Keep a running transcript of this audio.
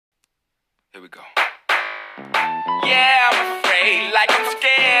Here we go. Yeah, I'm afraid, like I'm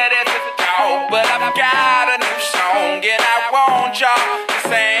scared as a dog, but I've got a new song and I want y'all to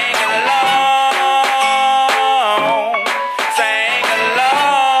sing along. Sing along.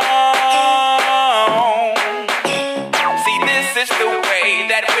 See, this is the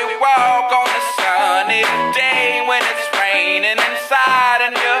way that we walk on a sunny day when it's raining inside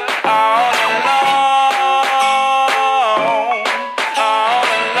and you're all alone.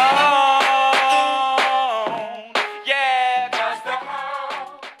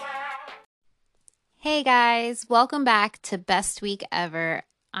 Hey guys, welcome back to Best Week Ever.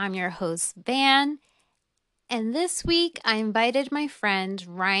 I'm your host, Van, and this week I invited my friend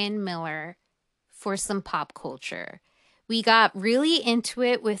Ryan Miller for some pop culture. We got really into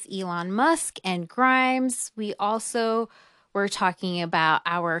it with Elon Musk and Grimes. We also were talking about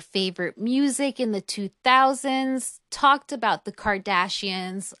our favorite music in the 2000s, talked about the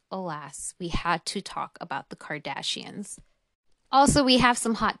Kardashians. Alas, we had to talk about the Kardashians. Also, we have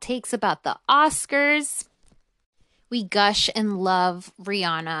some hot takes about the Oscars. We gush and love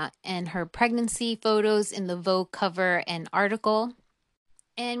Rihanna and her pregnancy photos in the Vogue cover and article.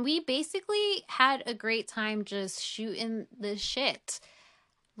 And we basically had a great time just shooting the shit.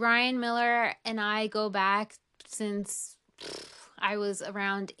 Ryan Miller and I go back since I was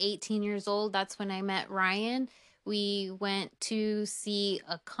around 18 years old. That's when I met Ryan. We went to see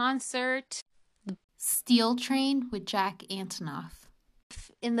a concert, Steel Train with Jack Antonoff.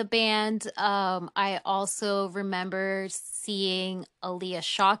 In the band, I also remember seeing Aaliyah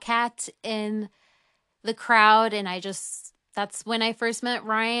Shawkat in the crowd, and that's when I first met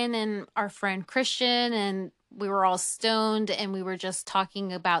Ryan and our friend Christian, and we were all stoned, and we were just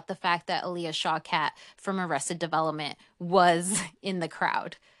talking about the fact that Aaliyah Shawkat from Arrested Development was in the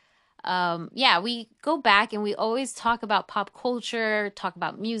crowd. We go back and we always talk about pop culture, talk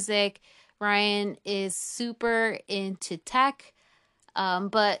about music. Ryan is super into tech,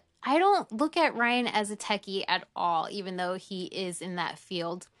 but I don't look at Ryan as a techie at all, even though he is in that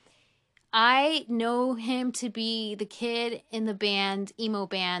field. I know him to be the kid in the band, emo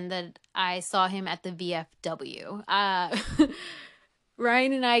band, that I saw him at the VFW.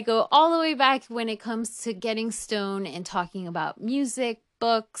 Ryan and I go all the way back when it comes to getting stoned and talking about music,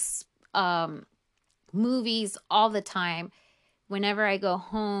 books, movies all the time. Whenever I go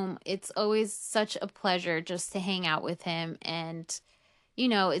home, it's always such a pleasure just to hang out with him. And, you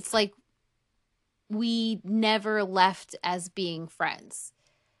know, it's like we never left as being friends.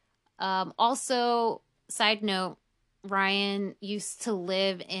 Also, side note, Ryan used to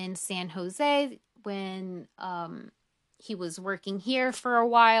live in San Jose when he was working here for a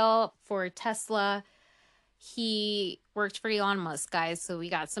while for Tesla. He worked for Elon Musk, guys, so we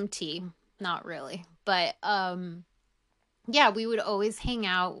got some tea. Not really. But, we would always hang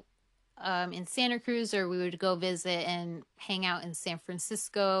out in Santa Cruz, or we would go visit and hang out in San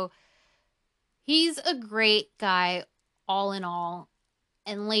Francisco. He's a great guy, all in all.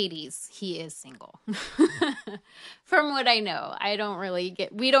 And ladies, he is single. From what I know,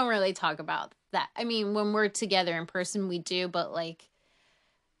 we don't really talk about that. I mean, when we're together in person, we do, but like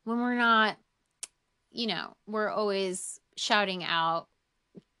when we're not, we're always shouting out,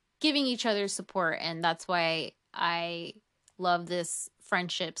 giving each other support. And that's why I love this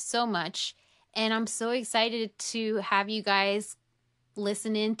friendship so much. And I'm so excited to have you guys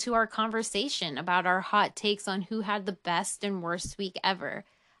listen in to our conversation about our hot takes on who had the best and worst week ever.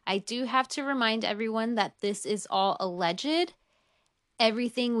 I do have to remind everyone that this is all alleged.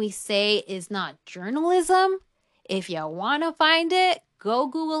 Everything we say is not journalism. If you want to find it, go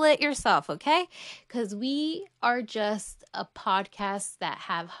Google it yourself, okay? Because we are just a podcast that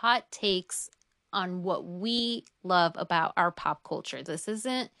have hot takes on what we love about our pop culture. This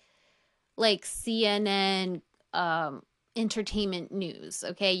isn't like CNN entertainment news,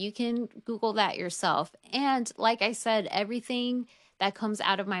 okay? You can Google that yourself. And like I said, everything that comes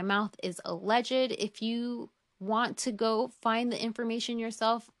out of my mouth is alleged. If you want to go find the information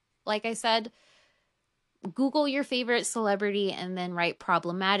yourself, like I said, Google your favorite celebrity and then write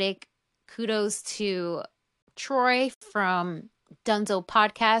problematic. Kudos to Troy from Dunzo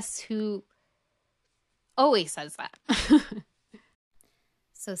Podcast, who always says that.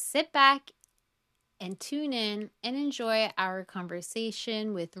 So sit back and tune in and enjoy our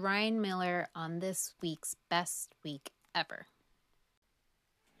conversation with Ryan Miller on this week's Best Week Ever.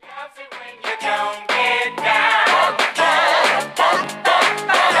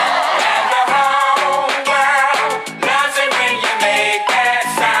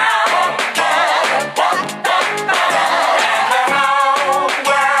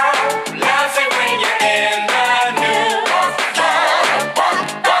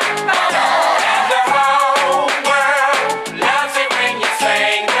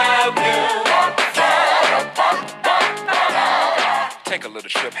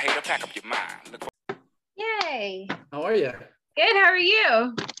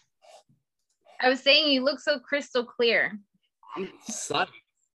 you? I was saying you look so crystal clear. I'm sunny.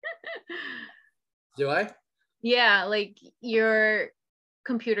 Do I? Yeah, like your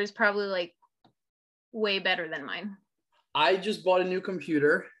computer's probably like way better than mine. I just bought a new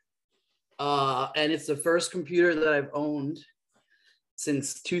computer, and it's the first computer that I've owned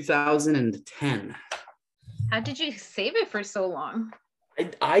since 2010. How did you save it for so long?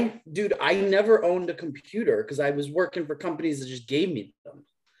 Dude, I never owned a computer because I was working for companies that just gave me them.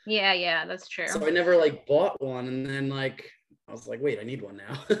 Yeah, that's true. So I never like bought one, and then like I was like, wait, I need one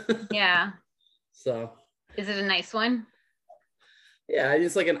now. Yeah. So. Is it a nice one? Yeah,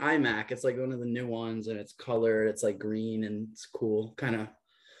 it's like an iMac. It's like one of the new ones, and it's colored. It's like green, and it's cool. Kind of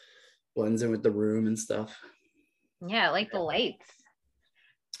blends in with the room and stuff. Yeah, I like the lights.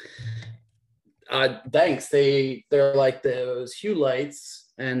 Thanks. They're like those hue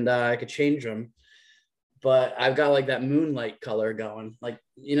lights, and I could change them. But I've got like that moonlight color going. Like,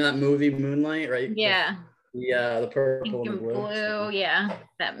 you know that movie Moonlight, right? Yeah. The purple and the blue. Yeah,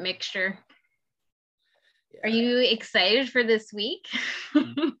 that mixture. Yeah. Are you excited for this week?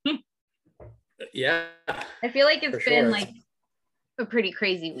 Yeah. I feel like it's been like a pretty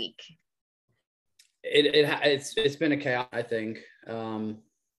crazy week. It's been a chaos, I think.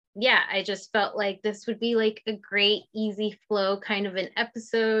 Yeah, I just felt like this would be like a great easy flow kind of an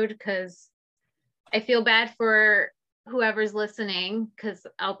episode, because I feel bad for whoever's listening, because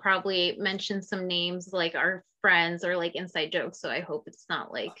I'll probably mention some names like our friends or like inside jokes, so I hope it's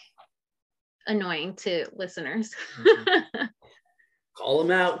not like annoying to listeners. Call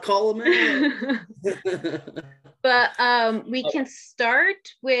them out. But we can start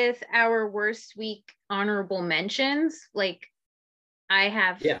with our worst week honorable mentions. Like, I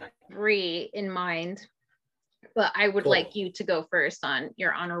have 3 in mind, but I would like you to go first on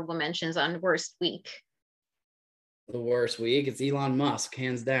your honorable mentions on worst week. The worst week, it's Elon Musk,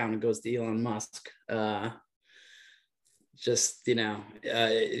 hands down. It goes to Elon Musk. Just,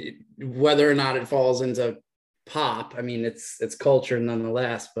 whether or not it falls into pop, I mean, it's culture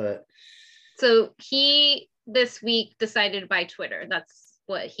nonetheless. But so he this week decided to buy Twitter. That's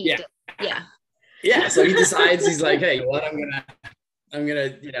what he did. Yeah. So he decides, he's like, hey, what, I'm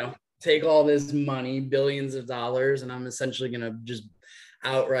gonna take all this money, billions of dollars, and I'm essentially gonna just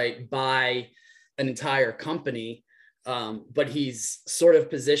outright buy an entire company. But he's sort of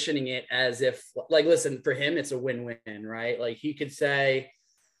positioning it as if, like, listen, for him, it's a win-win, right? Like, he could say,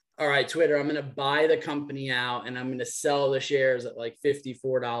 all right, Twitter, I'm going to buy the company out and I'm going to sell the shares at like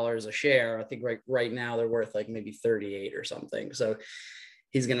 $54 a share. I think right now they're worth like maybe 38 or something. So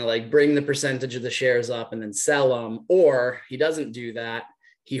he's going to like bring the percentage of the shares up and then sell them. Or he doesn't do that.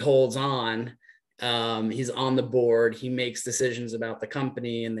 He holds on. He's on the board. He makes decisions about the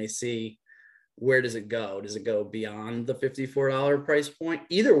company, and they see, where does it go? Does it go beyond the $54 price point?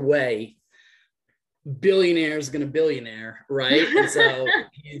 Either way, billionaire is going to billionaire, right? And so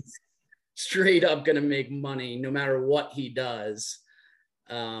he's straight up going to make money no matter what he does.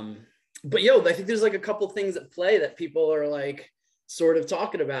 But I think there's like a couple things at play that people are like sort of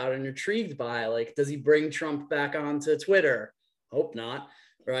talking about and intrigued by. Like, does he bring Trump back onto Twitter? Hope not.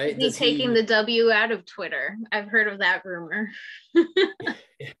 Right? He's taking the W out of Twitter. I've heard of that rumor.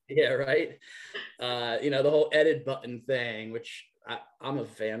 Yeah, right. The whole edit button thing, which I'm a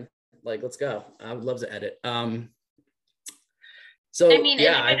fan. Like, let's go. I would love to edit. So I mean,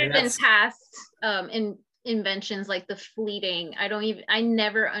 it might have been past inventions like the fleeting. I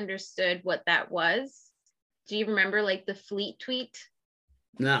never understood what that was. Do you remember like the fleet tweet?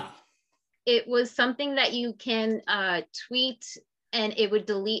 No. It was something that you can tweet and it would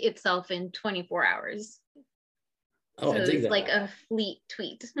delete itself in 24 hours. Oh, so it's like a fleet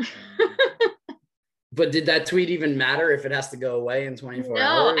tweet. But did that tweet even matter if it has to go away in 24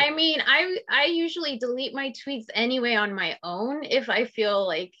 hours? No, I mean, I usually delete my tweets anyway on my own if I feel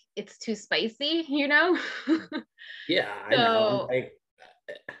like it's too spicy, Yeah, I know.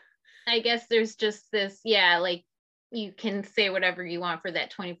 I guess there's just this, like, you can say whatever you want for that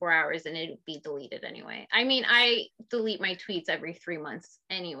 24 hours and it'll be deleted anyway. I mean, I delete my tweets every 3 months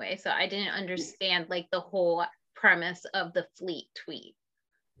anyway, so I didn't understand like the whole premise of the fleet tweet.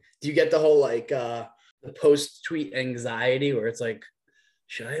 Do you get the whole like the post-tweet anxiety where it's like,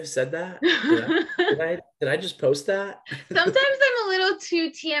 should I have said that? Did I just post that? Sometimes I'm a little too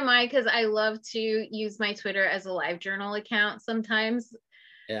TMI because I love to use my Twitter as a live journal account sometimes.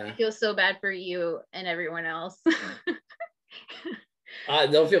 Yeah. I feel so bad for you and everyone else.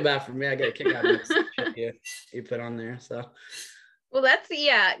 Don't feel bad for me. I get a kick out of shit you put on there. So. Well,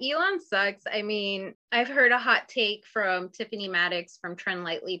 Elon sucks. I mean, I've heard a hot take from Tiffany Maddox from Trend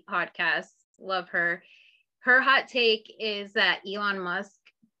Lightly podcast. Love her. Her hot take is that Elon Musk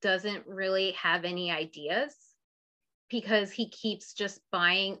doesn't really have any ideas because he keeps just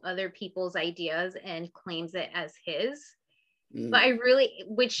buying other people's ideas and claims it as his. But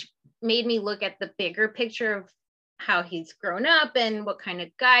which made me look at the bigger picture of how he's grown up and what kind of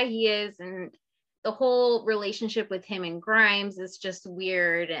guy he is. And the whole relationship with him and Grimes is just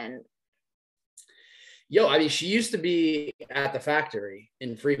weird. And I mean, she used to be at the factory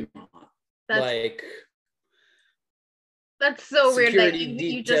in Fremont. That's so weird that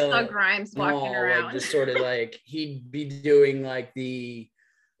you just saw Grimes walking around. Like, just sort of like he'd be doing like the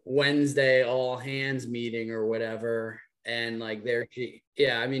Wednesday all hands meeting or whatever. And like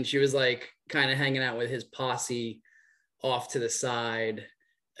I mean, she was like kind of hanging out with his posse off to the side.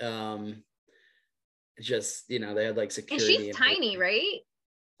 Just, they had like security. And she's tiny, right?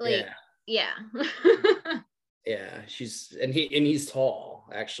 Like, yeah. Yeah, he's tall,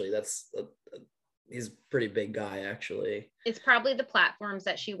 actually. He's a pretty big guy, actually. It's probably the platforms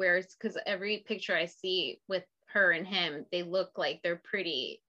that she wears, because every picture I see with her and him, they look like they're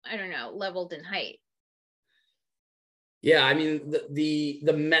pretty, I don't know, leveled in height. Yeah, I mean,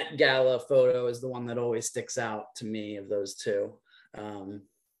 the Met Gala photo is the one that always sticks out to me of those two.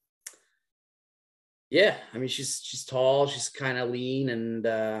 Yeah, I mean, she's tall, she's kind of lean, and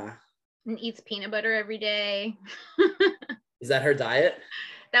eats peanut butter every day. Is that her diet?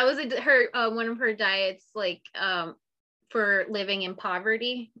 That was her one of her diets, like for living in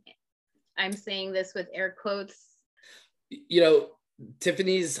poverty. I'm saying this with air quotes.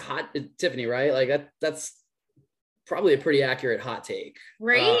 Tiffany's Tiffany, right? Like that's probably a pretty accurate hot take,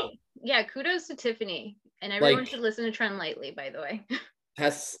 right? Yeah, kudos to Tiffany, and everyone should listen to Trend Lightly, by the way.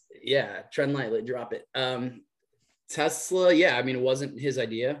 Trend Lightly, drop it. Tesla, yeah, I mean, it wasn't his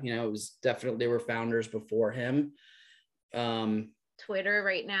idea. It was definitely, they were founders before him. Twitter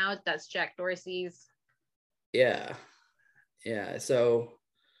right now, that's Jack Dorsey's. Yeah. So,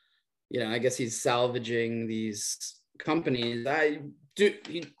 I guess he's salvaging these companies.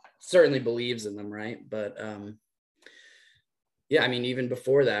 He certainly believes in them, right? But I mean, even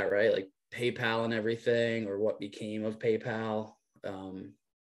before that, right? Like PayPal and everything, or what became of PayPal.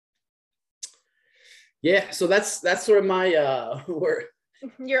 So that's sort of my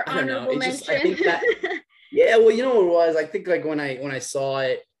your honorable mention. I think that, well, you know what it was? I think like when I saw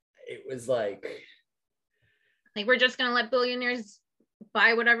it, it was like we're just gonna let billionaires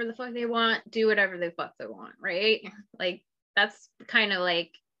buy whatever the fuck they want, do whatever the fuck they want, right? Like that's kind of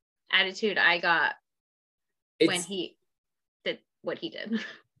like attitude I got when he did what he did,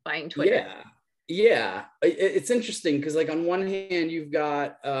 buying Twitter. Yeah, it's interesting because like on one hand you've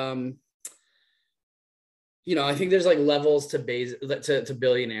got I think there's like levels to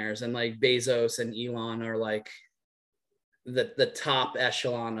billionaires, and like Bezos and Elon are like the top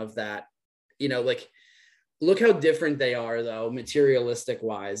echelon of that. Like look how different they are though, materialistic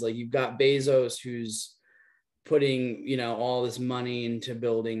wise. Like you've got Bezos who's putting all this money into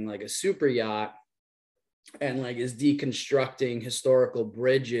building like a super yacht, and like is deconstructing historical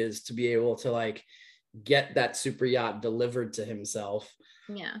bridges to be able to like get that super yacht delivered to himself.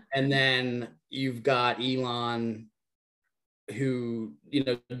 Yeah. And then you've got Elon who,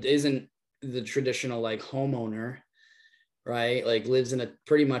 isn't the traditional like homeowner, right? Like lives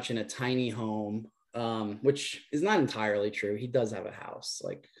pretty much in a tiny home, which is not entirely true. He does have a house.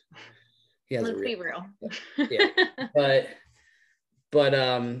 Like he has Let's be real. Yeah. But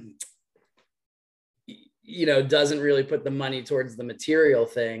doesn't really put the money towards the material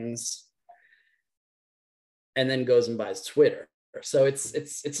things, and then goes and buys Twitter. So it's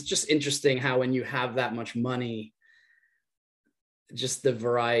just interesting how when you have that much money, just the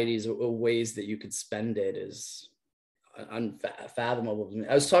varieties of ways that you could spend it is unfathomable to me.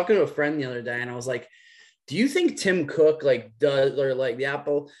 I was talking to a friend the other day, and I was like, do you think Tim Cook does, or like the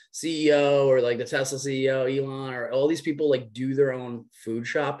Apple CEO or like the Tesla CEO, Elon, or all these people like do their own food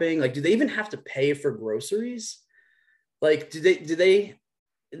shopping? Like, do they even have to pay for groceries? Like, do they?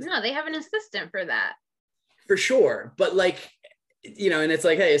 No, they have an assistant for that. For sure. But like, and it's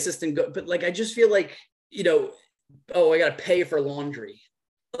like, hey, assistant, but like, I just feel like, I got to pay for laundry.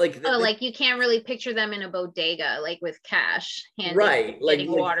 Like, like you can't really picture them in a bodega, like with cash, right? Like a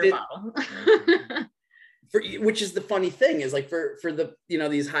water bottle. Which is the funny thing is like for the,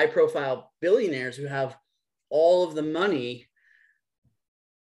 these high profile billionaires who have all of the money,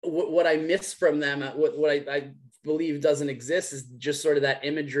 what I miss from them, what I believe doesn't exist is just sort of that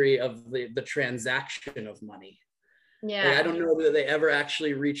imagery of the transaction of money. Yeah. Like, I don't know that they ever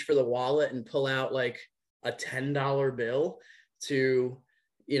actually reach for the wallet and pull out like a $10 bill to,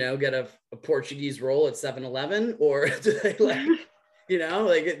 get a Portuguese roll at 7-Eleven, or do they like, You know,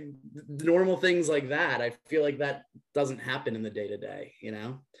 like normal things like that. I feel like that doesn't happen in the day to day, you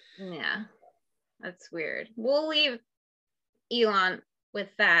know? Yeah, that's weird. We'll leave Elon with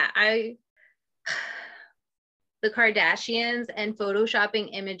that. The Kardashians and photoshopping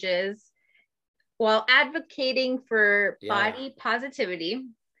images while advocating for body positivity,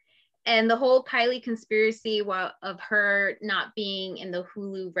 and the whole Kylie conspiracy of her not being in the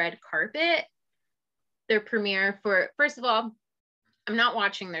Hulu red carpet, their premiere for, first of all, I'm not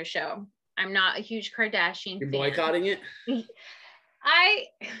watching their show. I'm not a huge Kardashian You're fan. boycotting it?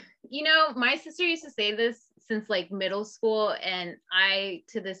 My sister used to say this since like middle school, and I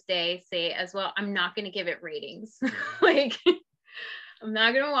to this day say as well, I'm not going to give it ratings. Like, I'm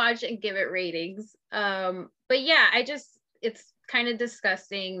not going to watch and give it ratings. But yeah, it's kind of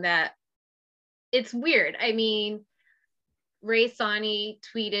disgusting that it's weird. I mean, Ray Sani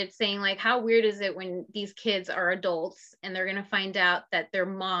tweeted saying like, how weird is it when these kids are adults and they're going to find out that their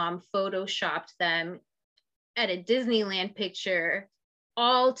mom photoshopped them at a Disneyland picture,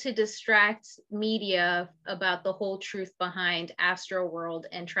 all to distract media about the whole truth behind Astroworld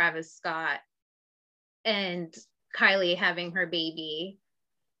and Travis Scott and Kylie having her baby.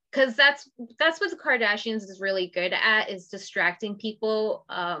 Because that's what the Kardashians is really good at, is distracting people.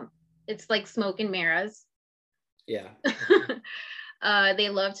 It's like smoke and mirrors. Yeah. They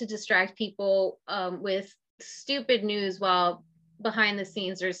love to distract people with stupid news while behind the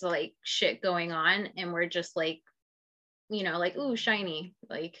scenes there's like shit going on, and we're just like, like, ooh, shiny,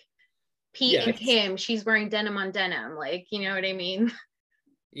 like Pete and Kim, she's wearing denim on denim, like, you know what I mean?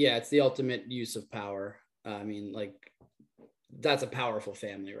 Yeah, it's the ultimate use of power. I mean, like, that's a powerful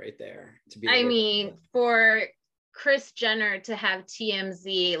family right there. For Kris Jenner to have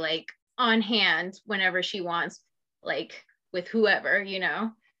TMZ like on hand whenever she wants, like with whoever,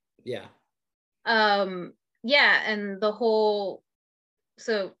 Yeah. Yeah, and the whole,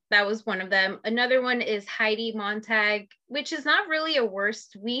 so that was one of them. Another one is Heidi Montag, which is not really a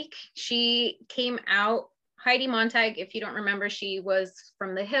worst week. She came out, Heidi Montag, if you don't remember, she was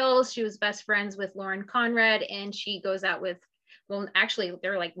from The Hills. She was best friends with Lauren Conrad, and she goes out with, well, actually,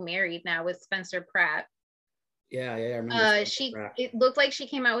 they're like married now, with Spencer Pratt. Yeah, I remember. It looked like she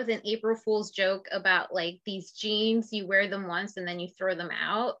came out with an April Fool's joke about like these jeans, you wear them once and then you throw them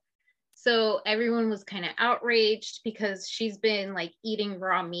out. So everyone was kind of outraged because she's been like eating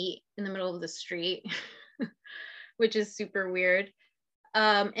raw meat in the middle of the street, which is super weird.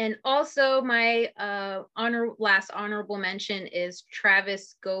 And also my last honorable mention is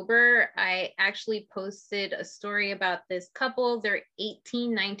Travis Gober. I actually posted a story about this couple. They're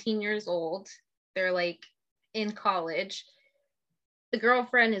 18, 19 years old. They're like in college. The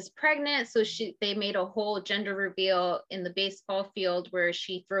girlfriend is pregnant, so they made a whole gender reveal in the baseball field where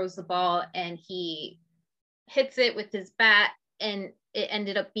she throws the ball and he hits it with his bat, and it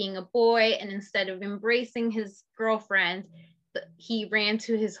ended up being a boy. And instead of embracing his girlfriend, he ran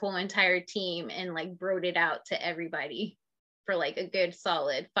to his whole entire team and like broed it out to everybody for like a good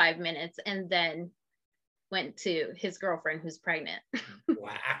solid 5 minutes, and then went to his girlfriend who's pregnant.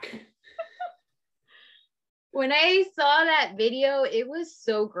 Whack. When I saw that video, it was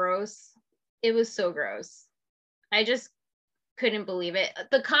so gross. It was so gross. I just couldn't believe it.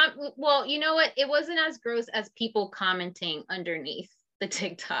 Well, you know what? It wasn't as gross as people commenting underneath the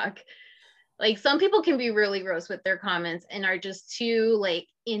TikTok. Like, some people can be really gross with their comments and are just too like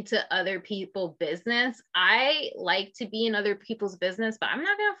into other people's business. I like to be in other people's business, but I'm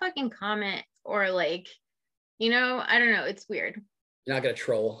not gonna fucking comment or like, I don't know. It's weird. You're not gonna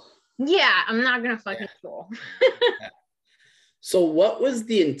troll. Yeah, I'm not gonna fucking troll. Yeah. So what was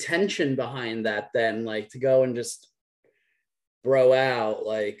the intention behind that then? Like, to go and just bro out?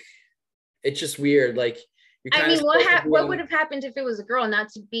 Like, it's just weird. Like, what would have happened if it was a girl? Not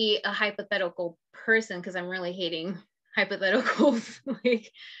to be a hypothetical person, because I'm really hating hypotheticals.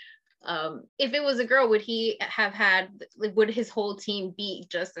 Like, if it was a girl, would he have would his whole team be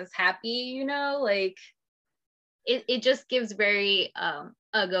just as happy? Like, it just gives very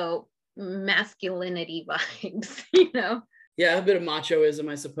uggo masculinity vibes, Yeah, a bit of machoism,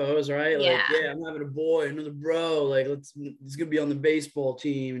 I suppose, right? Yeah. Like, yeah, I'm having a boy, another bro, like, he's gonna be on the baseball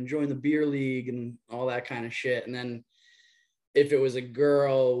team and join the beer league and all that kind of shit. And then if it was a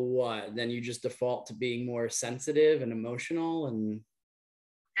girl, what? Then you just default to being more sensitive and emotional. And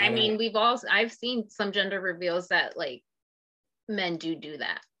I've seen some gender reveals that like men do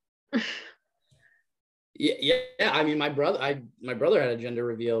that. Yeah. I mean, my brother had a gender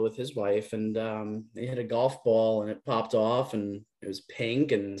reveal with his wife, and they hit a golf ball and it popped off and it was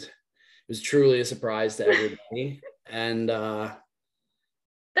pink, and it was truly a surprise to everybody. And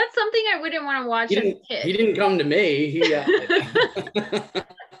That's something I wouldn't want to watch as a kid. He didn't come to me.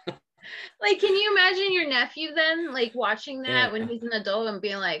 Like, can you imagine your nephew then, like, watching that when Yeah. he's an adult and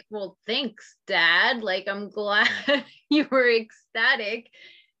being like, well, thanks, Dad. Like, I'm glad you were ecstatic.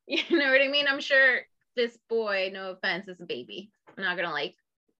 You know what I mean? I'm sure this boy, no offense, is a baby. I'm not gonna like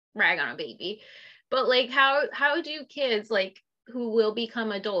rag on a baby. But like, how do kids like who will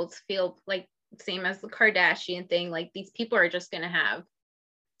become adults feel like same as the Kardashian thing? Like, these people are just gonna have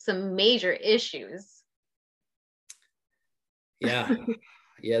some major issues. Yeah.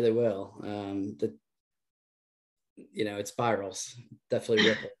 Yeah, they will. It spirals, definitely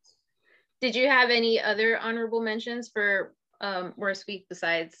ripples. Did you have any other honorable mentions for worst week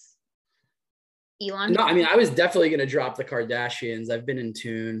besides Elon? No, I mean, I was definitely going to drop the Kardashians. I've been in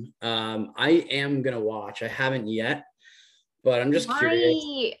tune. I am going to watch. I haven't yet, but I'm just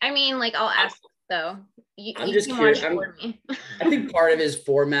curious. I mean, like, I'll ask though. I'm just curious. I think part of it is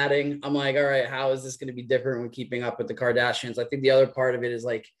formatting. I'm like, all right, how is this going to be different when keeping up with the Kardashians? I think the other part of it is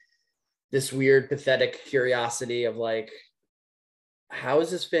like this weird, pathetic curiosity of like, how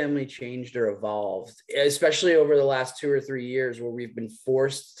has this family changed or evolved, especially over the last 2 or 3 years where we've been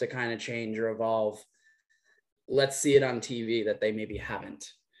forced to kind of change or evolve. Let's see it on TV that they maybe haven't,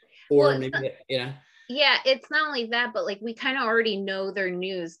 or maybe, Yeah, it's not only that, but like we kind of already know their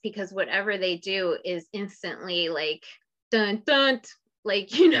news because whatever they do is instantly like dun dun,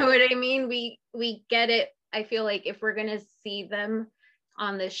 like, you know what I mean? We get it. I feel like if we're gonna see them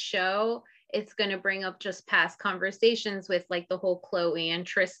on this show, it's gonna bring up just past conversations with like the whole Khloe and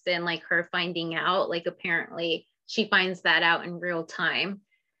Tristan, like her finding out, like apparently she finds that out in real time,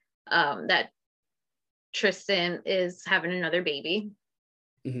 that Tristan is having another baby.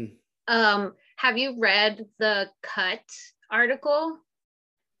 Mm-hmm. Have you read the Cut article?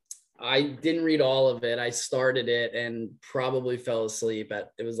 I didn't read all of it. I started it and probably fell asleep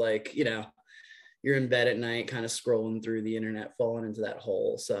it was like, you're in bed at night, kind of scrolling through the internet, falling into that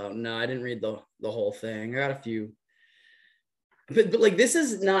hole. So no, I didn't read the whole thing. I got a few, but like, this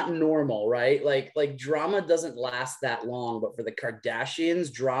is not normal, right? Like drama doesn't last that long, but for the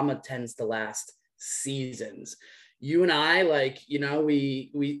Kardashians, drama tends to last seasons. You and I, like,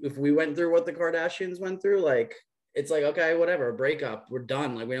 we if we went through what the Kardashians went through, like, it's like, okay, whatever, breakup, we're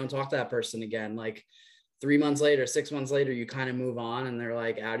done. Like, we don't talk to that person again. Like 3 months later, 6 months later, you kind of move on and they're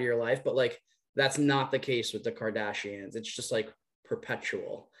like out of your life. But like, that's not the case with the Kardashians. It's just like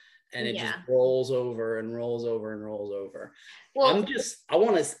perpetual. And it just rolls over and rolls over and rolls over. Well, I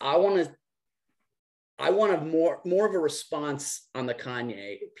want more of a response on the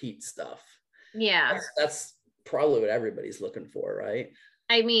Kanye Pete stuff. Yeah. That's probably what everybody's looking for, right?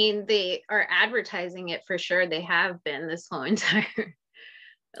 I mean, they are advertising it for sure. They have been this whole entire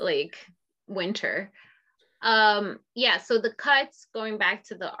like winter. Yeah, so the Cuts, going back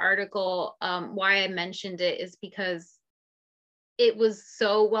to the article, why I mentioned it is because it was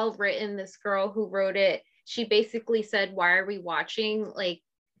so well written. This girl who wrote it, she basically said, why are we watching? Like,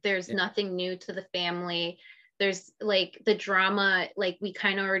 there's nothing new to the family. There's like the drama, like we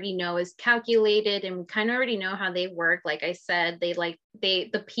kind of already know is calculated and we kind of already know how they work. Like I said, the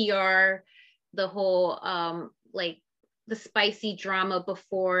PR, the whole like the spicy drama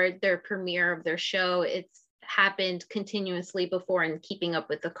before their premiere of their show, it's happened continuously before in Keeping Up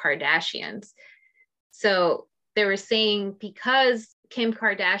with the Kardashians. So they were saying because Kim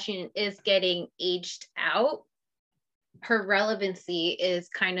Kardashian is getting aged out, her relevancy is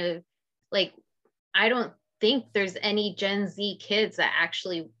kind of like, I don't think there's any Gen Z kids that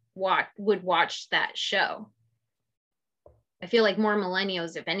actually would watch that show. I feel like more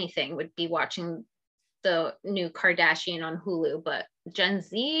millennials, if anything, would be watching the new Kardashian on Hulu, but Gen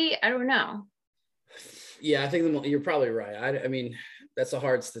Z, I don't know. Yeah, I think you're probably right. I mean, that's a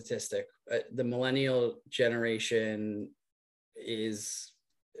hard statistic. The millennial generation is,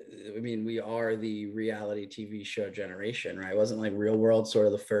 I mean, we are the reality TV show generation, right? Wasn't like Real World sort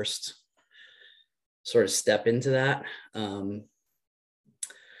of the first sort of step into that?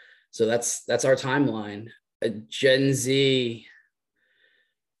 So that's our timeline. Gen Z,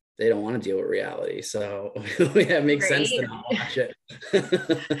 they don't want to deal with reality, so it makes sense to not watch it.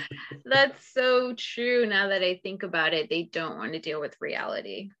 That's so true. Now that I think about it, they don't want to deal with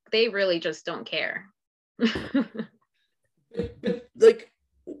reality. They really just don't care. Like,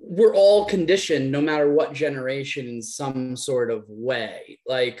 we're all conditioned, no matter what generation, in some sort of way.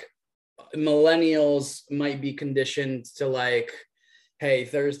 Like, millennials might be conditioned to like, hey,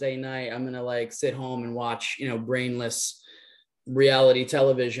 Thursday night, I'm gonna like sit home and watch, brainless reality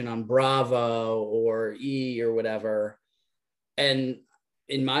television on Bravo or E or whatever. And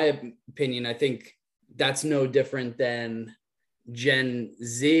in my opinion, I think that's no different than Gen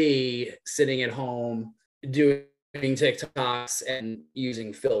Z sitting at home doing TikToks and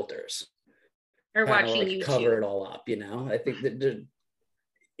using filters, Or kind of watching like cover YouTube. it all up, you know? I think that,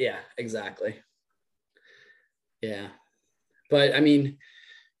 yeah, exactly. Yeah. But I mean,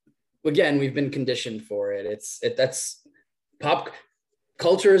 again, we've been conditioned for it. That's pop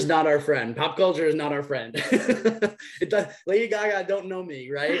culture is not our friend. Pop culture is not our friend. It does, Lady Gaga don't know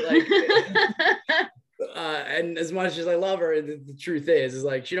me, right? Like, and as much as I love her, the truth is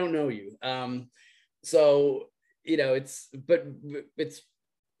like she don't know you. So you know, but it's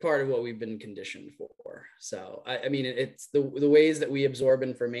part of what we've been conditioned for. So I mean, it's the ways that we absorb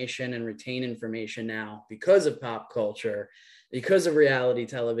information and retain information now because of pop culture, because of reality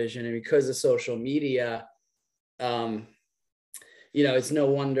television, and because of social media. You know, it's no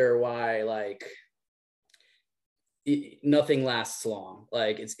wonder why like nothing lasts long.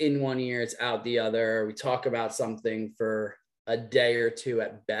 Like it's in one ear, it's out the other. We talk about something for a day or two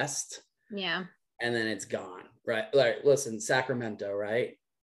at best. Yeah. And then it's gone. Right. Like, listen, Sacramento, right?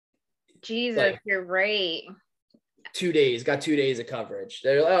 Jesus, Like, you're right. 2 days, got 2 days of coverage.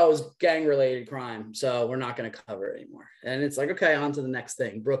 They're like, oh, it was gang related crime, so we're not going to cover it anymore. And it's like, okay, on to the next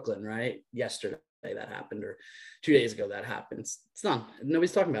thing. Brooklyn, right? Yesterday that happened, or 2 days ago that happened. It's done.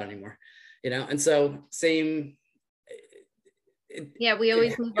 Nobody's talking about it anymore, you know? And so same. Yeah, we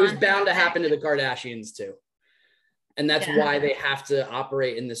always move on. It was bound to happen to the Kardashians too. And that's why they have to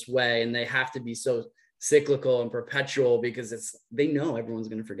operate in this way, and they have to be so cyclical and perpetual, because they know everyone's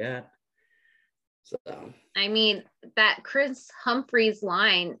going to forget. So I mean, that Chris Humphries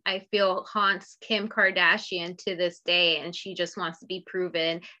line, I feel, haunts Kim Kardashian to this day, and she just wants to be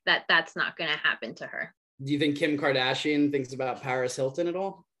proven that that's not going to happen to her. Do you think Kim Kardashian thinks about Paris Hilton at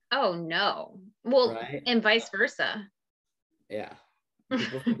all? Oh no. Well, right? And vice versa. Yeah.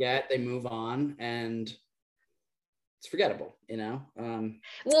 People forget, they move on, and it's forgettable, you know?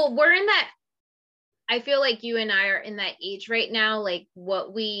 Well, we're in that, I feel like you and I are in that age right now, like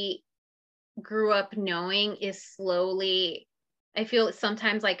what we grew up knowing is slowly, I feel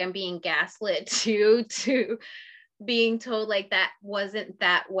sometimes like I'm being gaslit too, to being told like that wasn't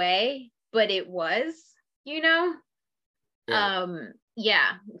that way, but it was, you know?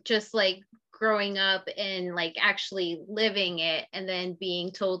 Yeah, just like growing up and like actually living it, and then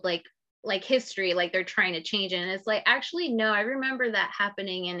being told like history, like they're trying to change it, and it's like, actually no, I remember that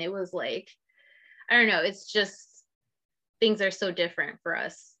happening, and it was like, I don't know, it's just things are so different for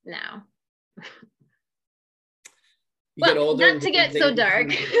us now. You get older, not to get so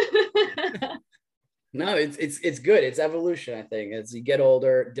dark. No, it's good. It's evolution, I think. As you get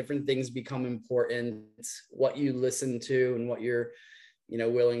older, different things become important. What you listen to and what you're, you know,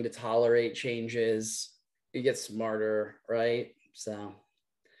 willing to tolerate changes. You get smarter, right? So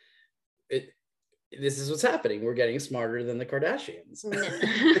this is what's happening. We're getting smarter than the Kardashians.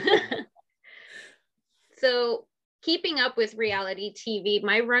 So keeping up with reality TV,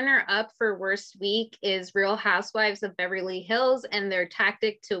 my runner-up for worst week is Real Housewives of Beverly Hills and their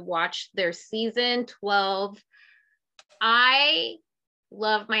tactic to watch their season 12. I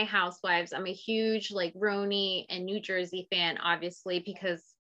love my housewives. I'm a huge like Roni and New Jersey fan, obviously, because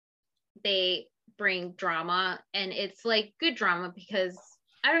they bring drama, and it's like good drama, because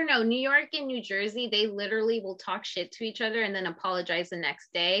I don't know, New York and New Jersey, they literally will talk shit to each other and then apologize the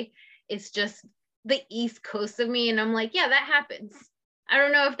next day. It's just the East Coast of me, and I'm like, yeah, that happens. I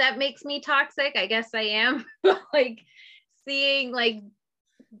don't know if that makes me toxic. I guess I am. Like seeing like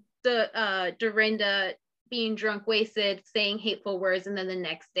the Dorinda being drunk, wasted, saying hateful words, and then the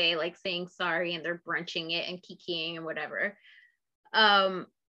next day like saying sorry, and they're brunching it and kikiing and whatever.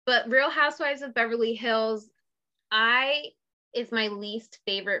 But Real Housewives of Beverly Hills, is my least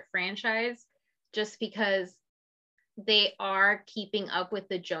favorite franchise, just because they are keeping up with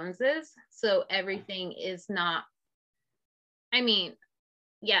the Joneses. So everything is not, I mean,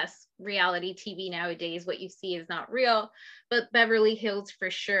 yes, reality TV nowadays, what you see is not real, but Beverly Hills for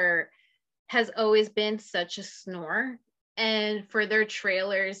sure has always been such a snore. And for their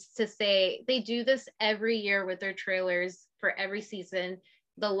trailers to say, they do this every year with their trailers for every season.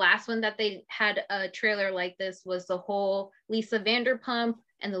 The last one that they had a trailer like this was the whole Lisa Vanderpump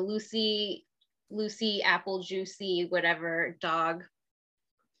and the Lucy Apple Juicy whatever dog.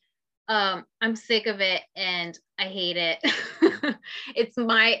 I'm sick of it and I hate it. It's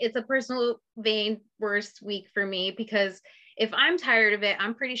a personal vein worst week for me, because if I'm tired of it,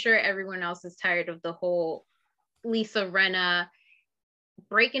 I'm pretty sure everyone else is tired of the whole Lisa Rinna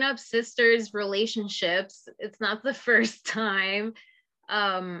breaking up sisters relationships. It's not the first time.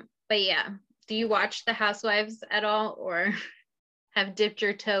 But yeah, do you watch The Housewives at all, or have dipped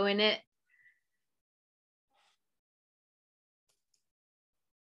your toe in it?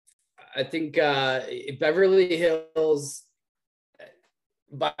 I think Beverly Hills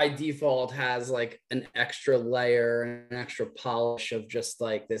by default has like an extra layer, an extra polish of just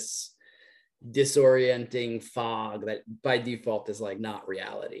like this disorienting fog that by default is like not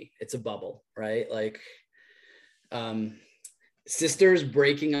reality. It's a bubble, right? Like sisters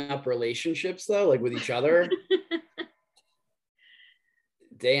breaking up relationships though, like with each other.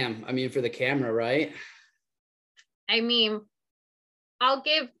 Damn, I mean, for the camera, right? I mean, I'll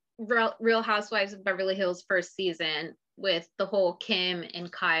give Real Housewives of Beverly Hills first season with the whole Kim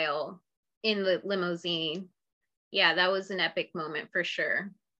and Kyle in the limousine. Yeah, that was an epic moment for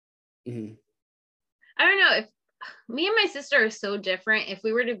sure. Mm-hmm. I don't know if me and my sister are so different. If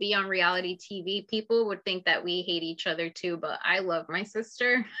we were to be on reality TV, people would think that we hate each other too, but I love my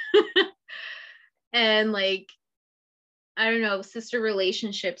sister. And like, I don't know, sister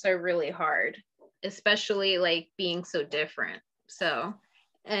relationships are really hard, especially like being so different. So,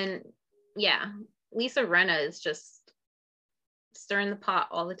 and yeah, Lisa Rinna is just stirring the pot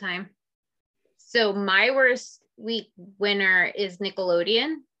all the time. So my worst week winner is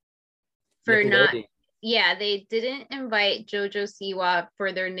Nickelodeon for not, yeah, they didn't invite JoJo Siwa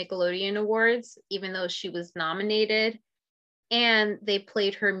for their Nickelodeon Awards, even though she was nominated. And they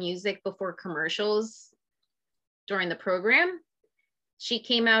played her music before commercials during the program. She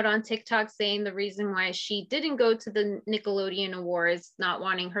came out on TikTok saying the reason why she didn't go to the Nickelodeon Awards, not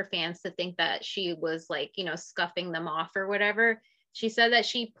wanting her fans to think that she was like, you know, scuffing them off or whatever. She said that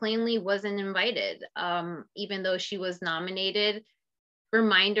she plainly wasn't invited, even though she was nominated.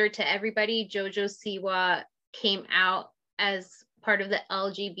 Reminder to everybody, JoJo Siwa came out as part of the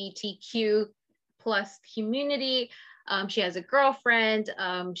LGBTQ plus community. She has a girlfriend.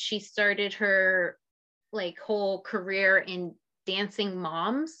 She started her like whole career in Dancing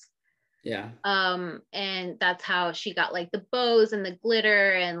Moms. Yeah. And that's how she got like the bows and the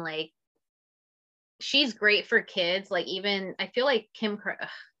glitter, and like she's great for kids. Like even I feel like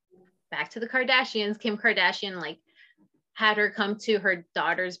back to the Kardashians, Kim Kardashian like had her come to her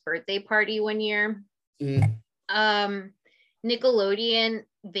daughter's birthday party one year. Nickelodeon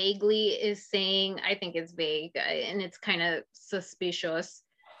vaguely is saying, I think it's vague and it's kind of suspicious,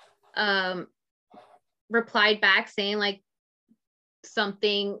 replied back saying like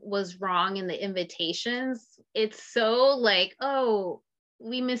something was wrong in the invitations. It's so like, oh,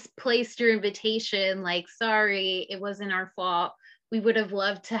 we misplaced your invitation, like sorry, it wasn't our fault, we would have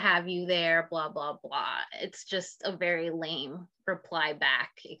loved to have you there, blah blah blah. It's just a very lame reply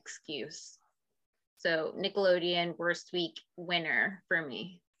back excuse. So Nickelodeon worst week winner for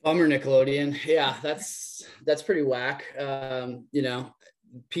me. Bummer, Nickelodeon. Yeah, that's pretty whack. You know,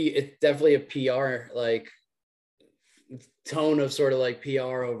 it's definitely a PR like tone of sort of like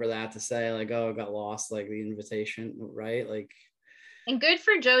PR over that to say like, oh, it got lost, like the invitation, right? Like, and good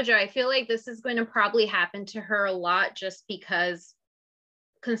for JoJo. I feel like this is going to probably happen to her a lot just because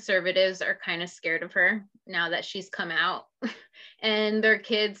conservatives are kind of scared of her now that she's come out and their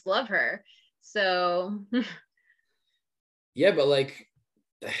kids love her. So yeah, but like,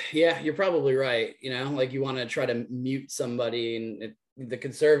 yeah, you're probably right. You know, like you want to try to mute somebody and the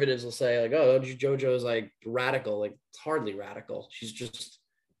conservatives will say like, oh, JoJo's like radical. Like it's hardly radical. She's just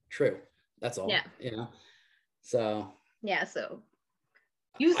true. That's all. Yeah. You know? So. Yeah. So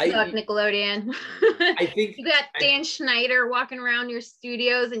you suck, Nickelodeon. I think you got Dan Schneider walking around your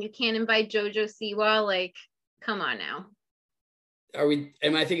studios and you can't invite JoJo Siwa. Like, come on now.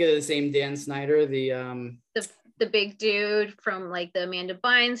 Am I thinking of the same Dan Snyder? The big dude from like the Amanda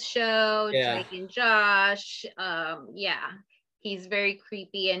Bynes show, yeah. Drake and Josh. Yeah, he's very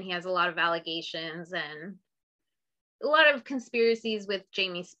creepy and he has a lot of allegations and a lot of conspiracies with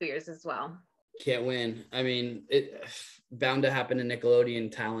Jamie Spears as well. Can't win. I mean, it bound to happen to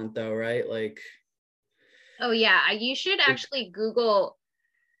Nickelodeon talent though, right? Like, oh yeah, you should actually Google.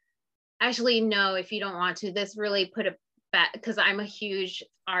 Actually, no, if you don't want to. This really put a back because I'm a huge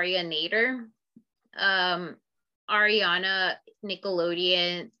Aria Nader. Ariana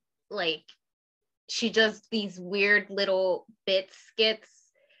Nickelodeon, like she does these weird little skits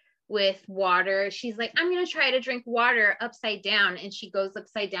with water. She's like, I'm gonna try to drink water upside down, and she goes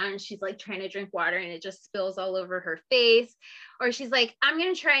upside down and she's like trying to drink water and it just spills all over her face. Or she's like, I'm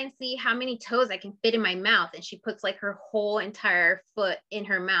gonna try and see how many toes I can fit in my mouth, and she puts like her whole entire foot in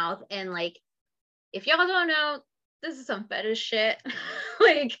her mouth. And like, if y'all don't know, this is some fetish shit.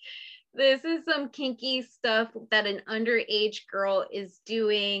 Like, this is some kinky stuff that an underage girl is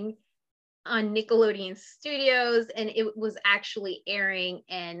doing on Nickelodeon Studios, and it was actually airing,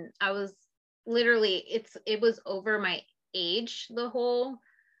 and I was literally, it was over my age, the whole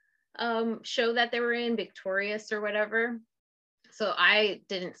show that they were in, Victorious or whatever. So I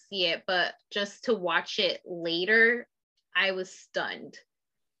didn't see it, but just to watch it later, I was stunned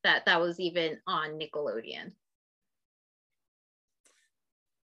that that was even on Nickelodeon.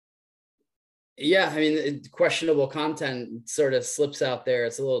 Yeah, I mean, questionable content sort of slips out there.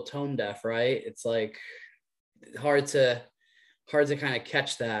 It's a little tone deaf, right? It's like hard to kind of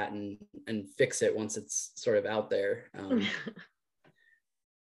catch that and fix it once it's sort of out there.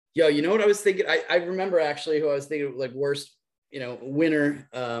 Yo, you know what I was thinking? I remember actually who I was thinking like worst, winner,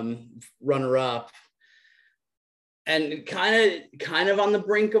 runner up, and kind of on the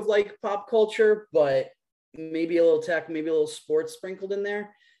brink of like pop culture, but maybe a little tech, maybe a little sports sprinkled in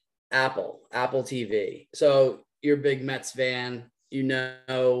there. Apple TV. So you're a big Mets fan,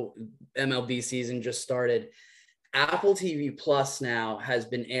 MLB season just started. Apple TV Plus now has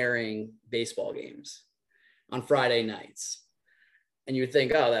been airing baseball games on Friday nights. And you would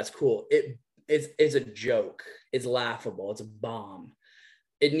think, oh, that's cool. It's a joke. It's laughable. It's a bomb.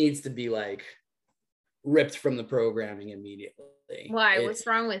 It needs to be like ripped from the programming immediately. Why? What's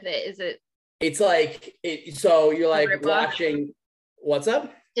wrong with it? Is it? It's like it. So you're like watching. What's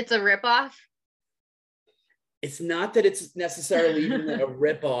up? It's a ripoff. It's not that it's necessarily even a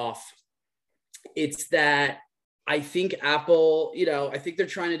ripoff. It's that I think Apple, I think they're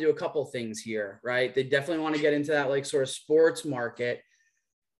trying to do a couple things here, right? They definitely want to get into that like sort of sports market.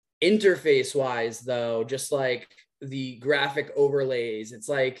 Interface wise, though, just like the graphic overlays, it's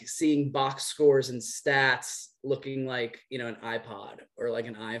like seeing box scores and stats looking like, an iPod or like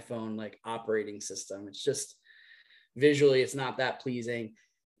an iPhone, like operating system. It's just visually, it's not that pleasing.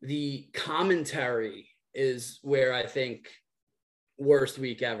 The commentary is where I think worst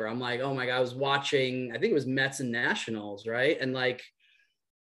week ever. I'm like, oh my God, I was watching, I think it was Mets and Nationals, right? And like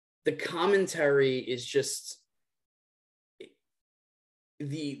the commentary is just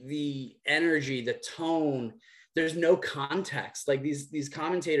the energy, the tone, there's no context. Like these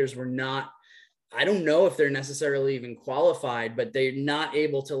commentators were not, I don't know if they're necessarily even qualified, but they're not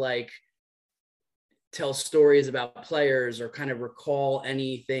able to like tell stories about players or kind of recall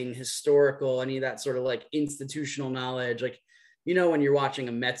anything historical, any of that sort of like institutional knowledge. Like, when you're watching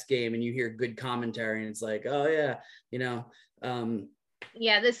a Mets game and you hear good commentary and it's like, oh yeah,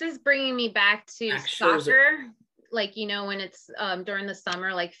 yeah, this is bringing me back to soccer. Like, when it's during the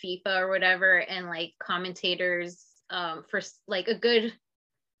summer, like FIFA or whatever, and like commentators for like a good,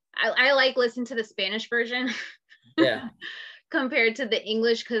 I like listen to the Spanish version. Yeah. Compared to the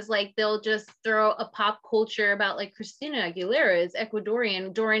English, because like they'll just throw a pop culture about like Christina Aguilera is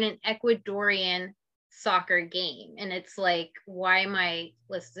Ecuadorian during an Ecuadorian soccer game, and it's like, why am I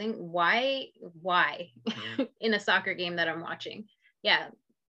listening? Why in a soccer game that I'm watching? Yeah,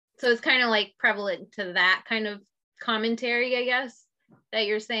 so it's kind of like prevalent to that kind of commentary, I guess, that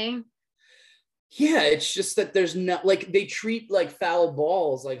you're saying. Yeah, it's just that there's not like they treat like foul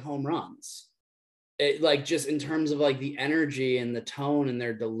balls like home runs. Like just in terms of like the energy and the tone and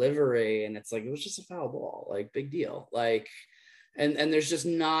their delivery, and it's like it was just a foul ball, like big deal, like and there's just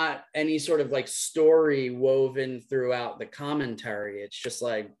not any sort of like story woven throughout the commentary. It's just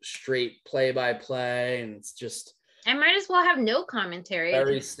like straight play by play, and it's just I might as well have no commentary.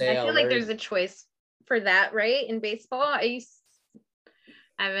 Very stale. I feel like there's a choice for that, right? In baseball, I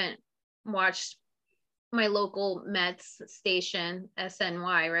haven't watched my local Mets station,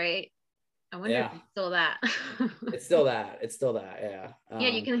 SNY, right? I wonder if it's still that. It's still that. Yeah. Yeah,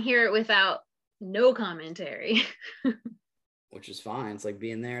 you can hear it without no commentary. Which is fine. It's like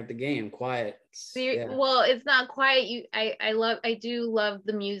being there at the game, quiet. Well, it's not quiet. I do love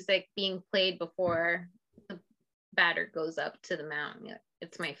the music being played before the batter goes up to the mound. Yeah,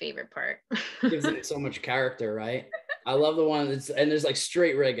 it's my favorite part. Gives it so much character, right? I love the one and there's like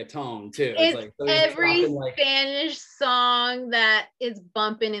straight reggaeton too. It's like every Spanish song that is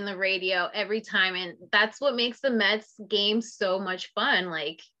bumping in the radio every time, and that's what makes the Mets game so much fun.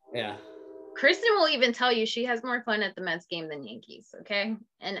 Like, yeah, Kristen will even tell you she has more fun at the Mets game than Yankees. Okay,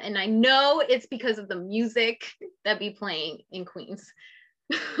 and I know it's because of the music that be playing in Queens.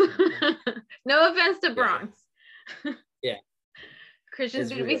 No offense to Bronx. Yeah,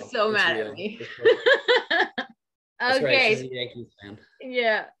 Christian's gonna be so mad at me. That's okay. Right. She's a Yankees fan.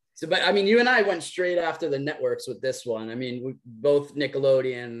 Yeah. So, but I mean, you and I went straight after the networks with this one. I mean, we both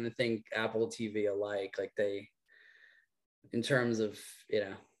Nickelodeon and I think Apple TV alike. Like they, in terms of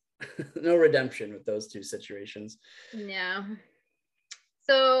no redemption with those two situations. Yeah.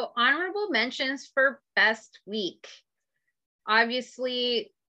 So honorable mentions for best week.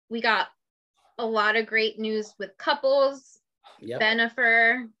 Obviously, we got a lot of great news with couples. Yep.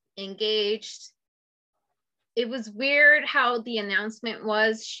 Bennifer engaged. It was weird how the announcement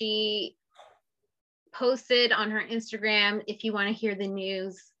was. She posted on her Instagram, if you want to hear the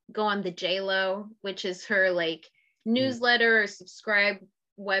news, go on the JLo, which is her like newsletter or subscribe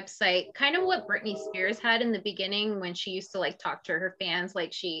website, kind of what Britney Spears had in the beginning when she used to like talk to her fans,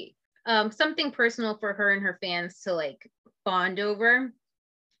 like she something personal for her and her fans to like bond over.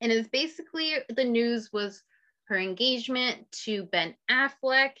 And it's basically, the news was her engagement to Ben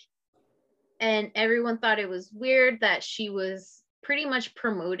Affleck, and everyone thought it was weird that she was pretty much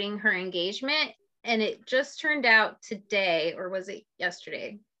promoting her engagement. And it just turned out today, or was it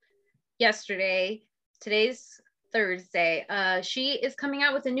yesterday? Today's Thursday. She is coming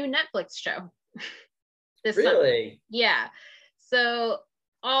out with a new Netflix show this Really? summer. Yeah. So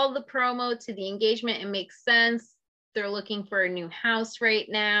all the promo to the engagement, it makes sense. They're looking for a new house right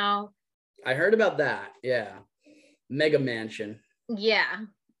now. I heard about that. Yeah. Mega mansion. Yeah.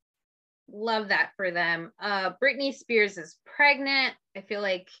 Love that for them. Britney Spears is pregnant. I feel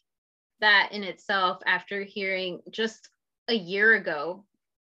like that in itself, after hearing just a year ago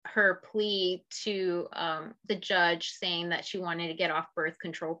her plea to the judge saying that she wanted to get off birth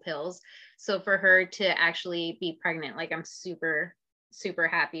control pills. So for her to actually be pregnant, like, I'm super, super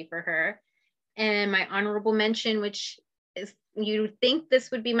happy for her. And my honorable mention, which is, you think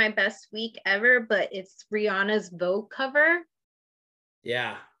this would be my best week ever, but it's Rihanna's Vogue cover.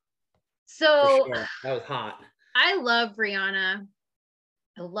 Yeah. So sure. That was hot. I love Rihanna.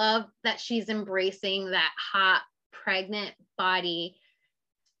 I love that she's embracing that hot, pregnant body.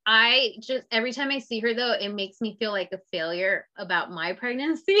 I just, every time I see her though, it makes me feel like a failure about my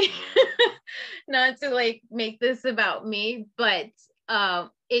pregnancy. Not to like make this about me, but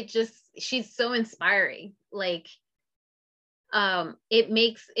it just, she's so inspiring. Like, it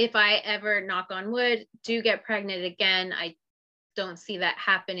makes, if I ever, knock on wood, do get pregnant again, I don't see that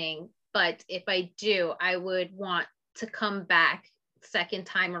happening. But if I do, I would want to come back second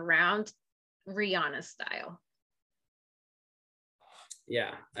time around Rihanna style.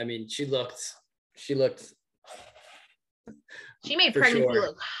 Yeah, I mean, she looked she made pregnancy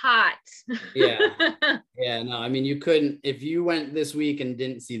look hot. Yeah. Yeah, no, I mean, you couldn't, if you went this week and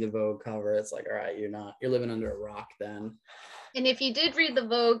didn't see the Vogue cover, it's like, all right, you're living under a rock then. And if you did read the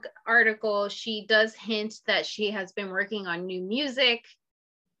Vogue article, she does hint that she has been working on new music,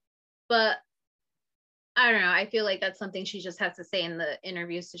 but I don't know, I feel like that's something she just has to say in the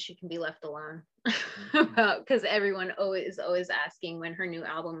interview so she can be left alone about, because everyone is always asking when her new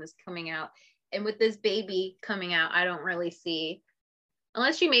album is coming out. And with this baby coming out, I don't really see,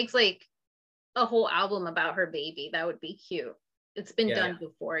 unless she makes like a whole album about her baby, that would be cute. It's been done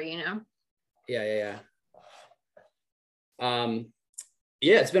before, you know? Yeah.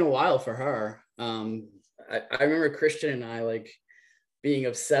 Yeah, it's been a while for her. I remember Christian and I like being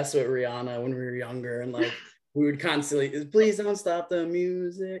obsessed with Rihanna when we were younger, and like we would constantly, please don't stop the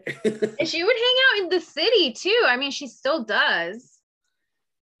music. And she would hang out in the city too. I mean, she still does.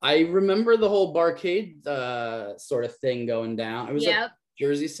 I remember the whole barcade sort of thing going down. It was like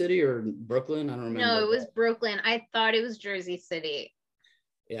Jersey City or Brooklyn. I don't remember. No, it was Brooklyn. I thought it was Jersey City.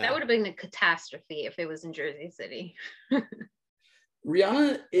 Yeah. That would have been a catastrophe if it was in Jersey City.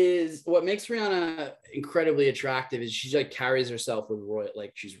 Rihanna is, what makes Rihanna incredibly attractive is she like carries herself with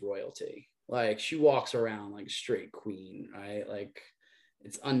like she's royalty. Like she walks around like straight queen, right? Like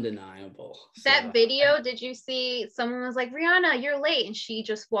it's undeniable. That video, did you see? Someone was like, Rihanna, you're late, and she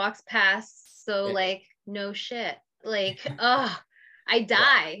just walks past. So like, no shit. Like, oh, I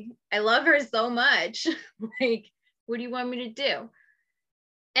die. I love her so much. Like, what do you want me to do?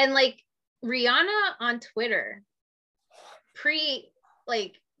 And like Rihanna on Twitter,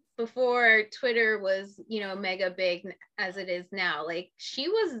 before Twitter was, mega big as it is now, like she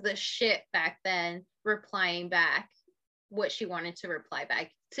was the shit back then, replying back what she wanted to reply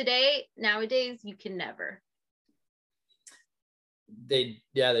back. Nowadays, you can never. They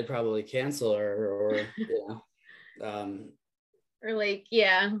probably cancel her or or like,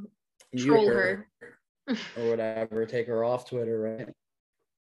 troll her or whatever, take her off Twitter, right?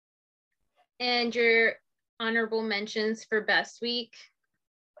 And your honorable mentions for best week?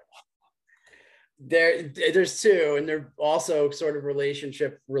 There's two, and they're also sort of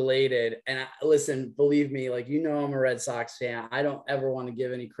relationship related. And listen, believe me, like, I'm a Red Sox fan. I don't ever want to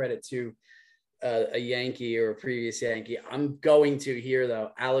give any credit to a Yankee or a previous Yankee. I'm going to here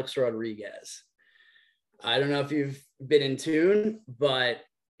though, Alex Rodriguez. I don't know if you've been in tune, but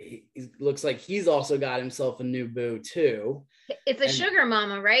he looks like he's also got himself a new boo too. It's a sugar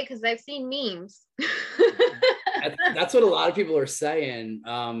mama, right? Because I've seen memes. That's what a lot of people are saying.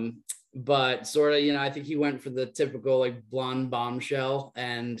 But sort of, I think he went for the typical like blonde bombshell,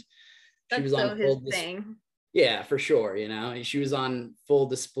 and she was on hold. Yeah, for sure. You know, she was on full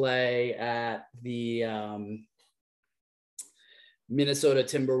display at the Minnesota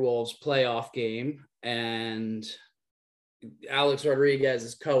Timberwolves playoff game, and Alex Rodriguez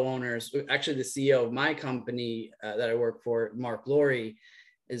is co-owners. Actually, the CEO of my company that I work for, Mark Laurie,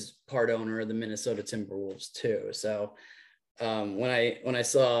 is part owner of the Minnesota Timberwolves too. So when I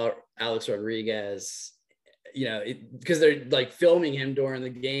saw Alex Rodriguez, you know, because they're like filming him during the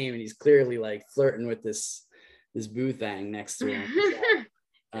game, and he's clearly like flirting with this boo thing next to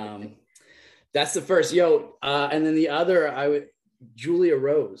him. That's the first, and then the other, Julia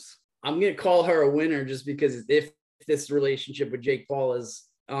Rose. I'm gonna call her a winner just because if this relationship with Jake Paul is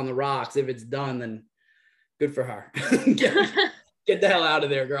on the rocks, if it's done, then good for her. Get the hell out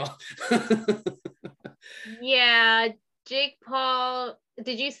of there, girl. Yeah, Jake Paul.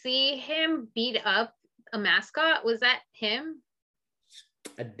 Did you see him beat up a mascot? Was that him?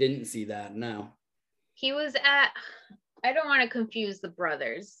 I didn't see that. No. He was at. I don't want to confuse the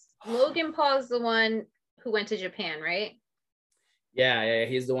brothers. Logan Paul's the one who went to Japan, right? Yeah,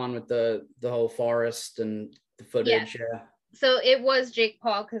 he's the one with the whole forest and the footage. Yeah. So it was Jake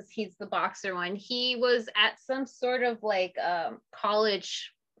Paul because he's the boxer one. He was at some sort of like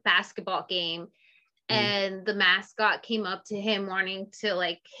college basketball game, and the mascot came up to him wanting to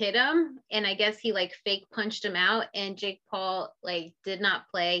like hit him, and I guess he like fake punched him out, and Jake Paul like did not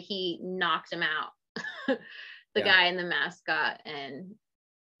play. He knocked him out. The guy and the mascot, and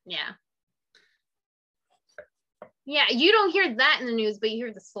yeah, you don't hear that in the news, but you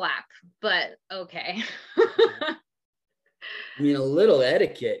hear the slap. But okay. I mean, a little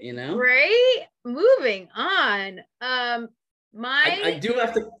etiquette, you know, right? Moving on. I do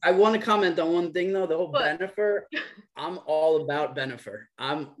have to. I want to comment on one thing though. The whole Bennifer. I'm all about Bennifer.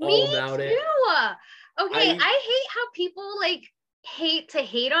 I'm all about it. Okay, I hate how people like hate to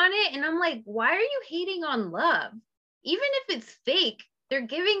hate on it, and I'm like, why are you hating on love? Even if it's fake, they're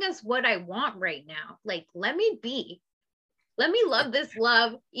giving us what I want right now. Like, let me love this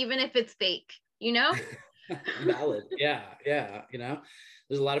love, even if it's fake. You know. Valid. Yeah. You know,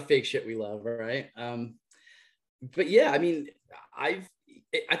 there's a lot of fake shit we love, right? But yeah, I mean, I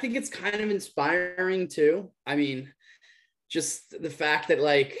think it's kind of inspiring too. I mean, just the fact that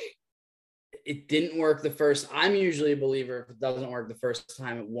like it didn't work the first. I'm usually a believer if it doesn't work the first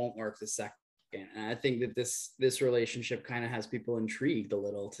time, it won't work the second. And I think that this relationship kind of has people intrigued a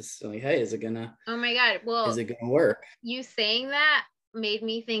little to say, hey, is it gonna? Oh my God! Well, is it gonna work? You saying that made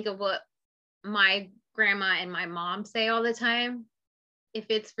me think of what my grandma and my mom say all the time. If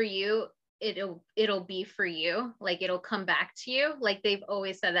it's for you, it'll be for you. Like it'll come back to you. Like they've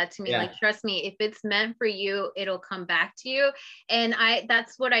always said that to me. Like, trust me, if it's meant for you, it'll come back to you. And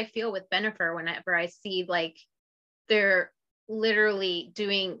that's what I feel with Bennifer whenever I see like they're literally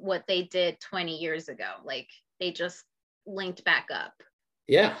doing what they did 20 years ago. Like they just linked back up.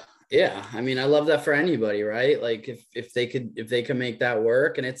 Yeah. I mean, I love that for anybody, right? Like if they could make that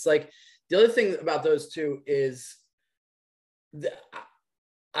work. And it's like, the other thing about those two is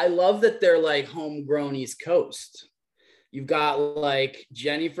I love that they're like homegrown East Coast. You've got like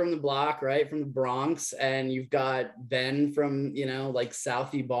Jenny from the block, right? From the Bronx. And you've got Ben from, you know, like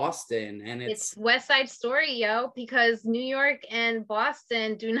Southie Boston. And it's West Side Story, yo, because New York and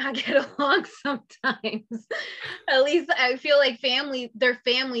Boston do not get along sometimes. At least I feel like they're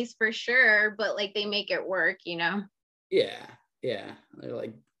families for sure, but like they make it work, you know? Yeah. They're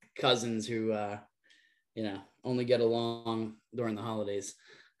like cousins who, you know, only get along during the holidays.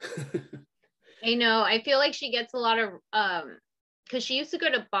 I know. I feel like she gets a lot of because she used to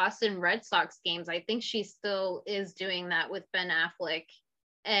go to Boston Red Sox games. I think she still is doing that with Ben Affleck,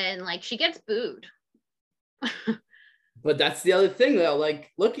 and like she gets booed. But that's the other thing though.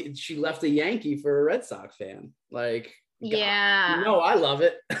 Like, look, she left a Yankee for a Red Sox fan. Like, yeah, you know, I love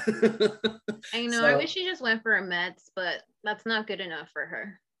it. I know. So, I wish she just went for a Mets, but that's not good enough for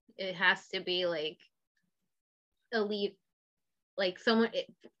her. It has to be like elite. Like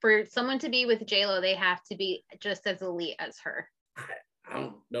for someone to be with J-Lo, they have to be just as elite as her. I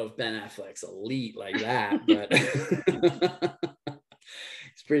don't know if Ben Affleck's elite like that, but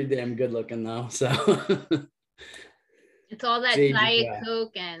he's pretty damn good looking though. So it's all that Diet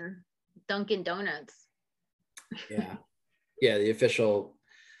Coke and Dunkin' Donuts. Yeah, the official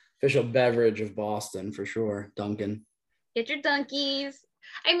beverage of Boston for sure. Dunkin'. Get your Dunkies.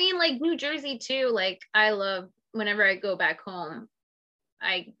 I mean, like New Jersey too. Like I love. Whenever I go back home,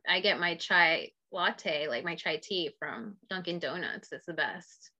 I get my chai latte, like my chai tea from Dunkin' Donuts. It's the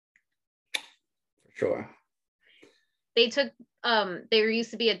best. For sure. There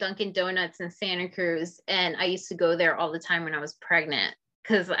used to be a Dunkin' Donuts in Santa Cruz, and I used to go there all the time when I was pregnant.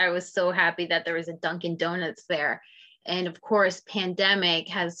 because I was so happy that there was a Dunkin' Donuts there. And of course, pandemic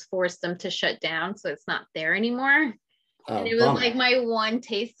has forced them to shut down, so it's not there anymore. And it was Bummer. like my one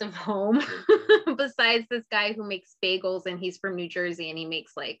taste of home besides this guy who makes bagels, and he's from New Jersey, and he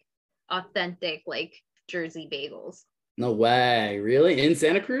makes like authentic like Jersey bagels. No way. Really? In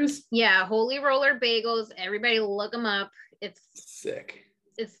Santa Cruz? Yeah, Holy Roller Bagels. Everybody look them up. It's Sick.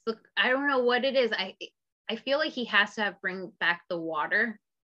 I don't know what it is. I feel like he has to bring back the water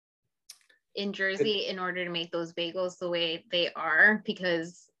in Jersey in order to make those bagels the way they are,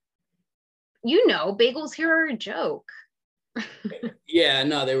 because bagels here are a joke. Yeah,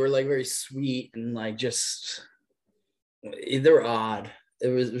 no, they were like very sweet and like just they were odd. It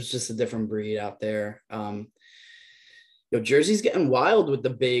was just a different breed out there. Jersey's getting wild with the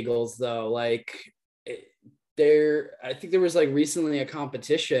bagels though. Like I think there was like recently a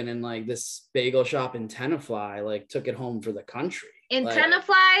competition, and like this bagel shop in Tenafly like took it home for the country. In like,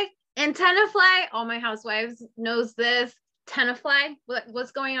 Tenafly, all my housewives knows this. Tenafly,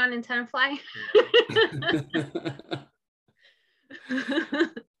 what's going on in Tenafly?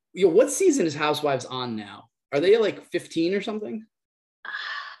 What season is Housewives on now? Are they like 15 or something?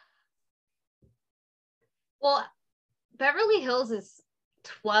 Well, Beverly Hills is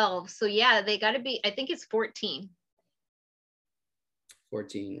 12, so yeah, they got to be, I think it's 14.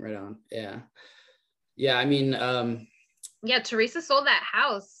 14, right on. Yeah, I mean, yeah, Teresa sold that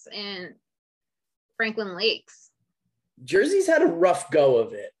house in Franklin Lakes. Jersey's had a rough go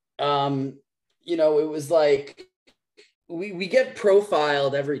of it. It was like we get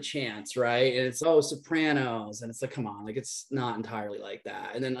profiled every chance, right? And it's Sopranos, and it's like, come on, like it's not entirely like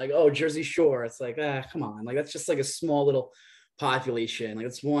that. And then like, Jersey Shore, it's like, come on, like that's just like a small little population, like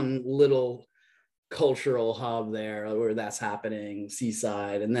it's one little cultural hub there where that's happening,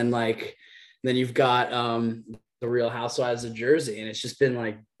 Seaside. And then you've got the Real Housewives of Jersey, and it's just been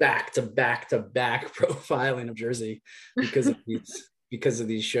like back to back to back profiling of Jersey because of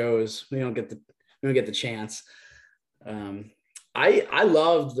these shows. We don't get the chance. I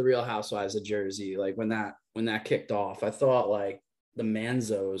loved the Real Housewives of Jersey. Like when that kicked off, I thought like the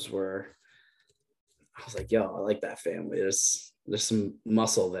Manzos I was like, yo, I like that family. There's some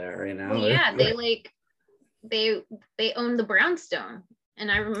muscle there, Well, yeah, they own the brownstone.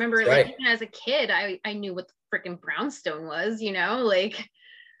 And I remember right. Even as a kid, I knew what the freaking brownstone was, like.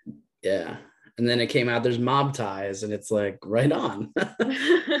 Yeah. And then it came out there's mob ties, and it's like, right on.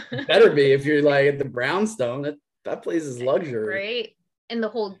 Better be if you're like at the brownstone. That place is luxury. Right. And the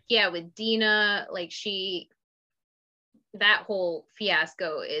whole, with Dina, like that whole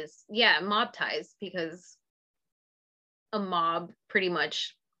fiasco is, mob ties, because a mob pretty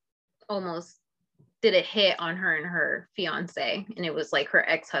much almost did a hit on her and her fiance, and it was like her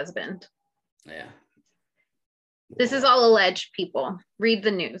ex-husband. Yeah. This is all alleged, people. Read the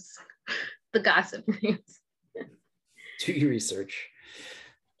news, the gossip news. Do your research.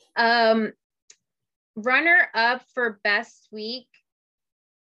 Runner up for best week.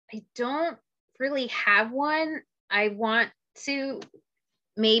 I don't really have one. I want to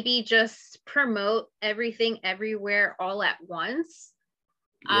maybe just promote Everything Everywhere All at Once.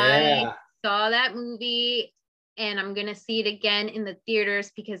 Yeah. I saw that movie, and I'm gonna see it again in the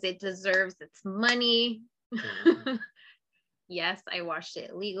theaters because it deserves its money. Mm-hmm. Yes, I watched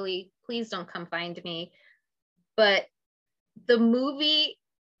it illegally. Please don't come find me. But the movie,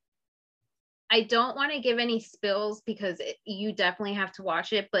 I don't want to give any spills because you definitely have to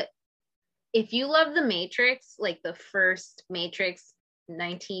watch it. But if you love The Matrix, like the first Matrix,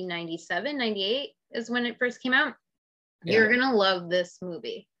 1997, 98 is when it first came out, you're going to love this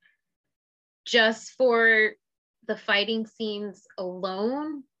movie. Just for the fighting scenes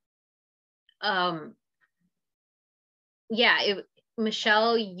alone.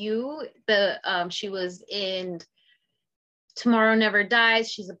 Michelle Yeoh, she was in Tomorrow Never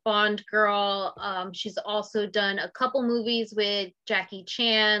Dies. She's a Bond girl. She's also done a couple movies with Jackie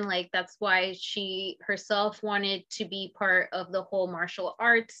Chan. Like that's why she herself wanted to be part of the whole martial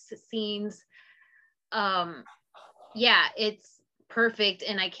arts scenes. It's perfect,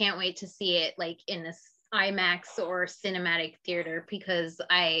 and I can't wait to see it like in this IMAX or cinematic theater because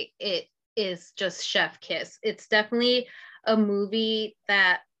it is just chef kiss. It's definitely a movie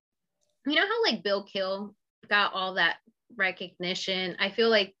that, you know how like Bill Kill got all that recognition. I feel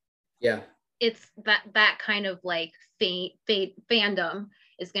like it's that kind of like fandom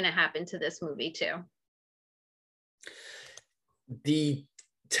is going to happen to this movie too. The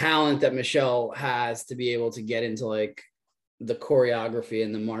talent that Michelle has to be able to get into like the choreography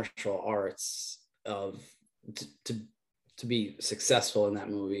and the martial arts of to be successful in that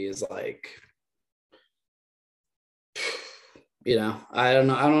movie is like You know, I don't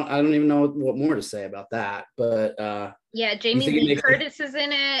know. I don't even know what more to say about that. But Yeah, you Jamie think it Lee makes Curtis is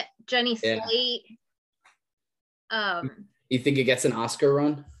in it. Jenny yeah. Slate. You think it gets an Oscar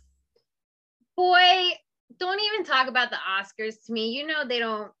run? Boy, don't even talk about the Oscars to me. You know they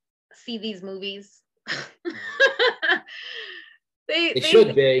don't see these movies. It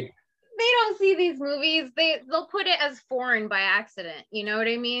should be. They don't see these movies. They'll put it as foreign by accident. You know what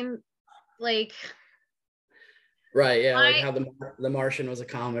I mean? Like, Right, yeah, like how the Martian was a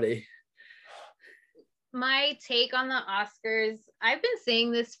comedy. My take on the Oscars, I've been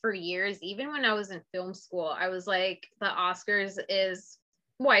saying this for years, even when I was in film school. I was like, the Oscars is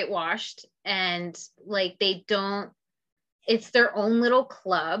whitewashed and like it's their own little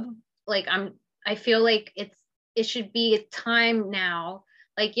club. Like I feel like it should be a time now.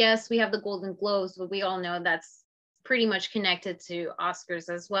 Like, yes, we have the Golden Globes, but we all know that's pretty much connected to Oscars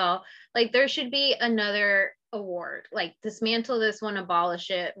as well. Like, there should be another award, like dismantle this one,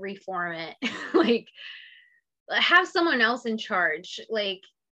 abolish it, reform it. Like, have someone else in charge. Like,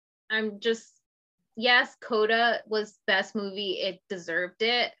 yes, Coda was best movie, it deserved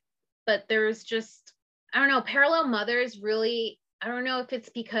it, but there's just, I don't know, Parallel Mothers really, I don't know if it's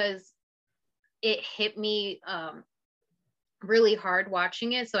because it hit me really hard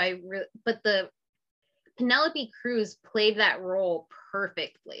watching it. But the Penelope Cruz played that role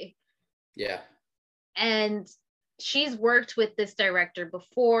perfectly. Yeah. And she's worked with this director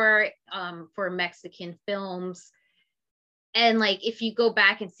before for Mexican films. And like, if you go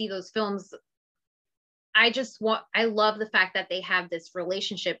back and see those films, I love the fact that they have this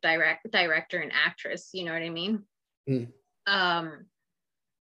relationship, director and actress, you know what I mean?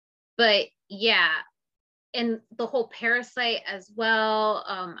 But yeah, and the whole Parasite as well.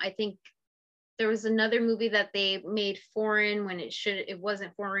 I think there was another movie that they made foreign when it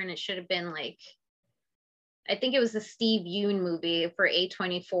wasn't foreign. It should have been like, I think it was the Steve Yeun movie for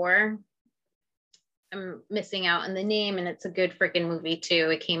A24. I'm missing out on the name, and it's a good freaking movie too.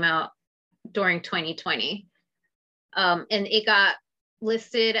 It came out during 2020. And it got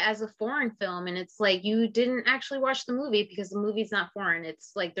listed as a foreign film, and it's like, you didn't actually watch the movie because the movie's not foreign.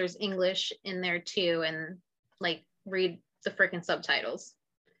 It's like there's English in there too, and like, read the freaking subtitles.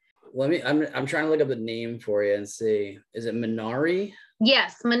 I'm trying to look up the name for you and see. Is it Minari?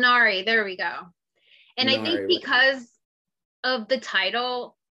 Yes, Minari. There we go. And Minari, I think because of the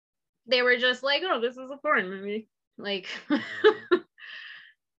title, they were just like, oh, this is a foreign movie. Like, I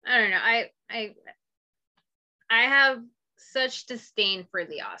don't know. I have such disdain for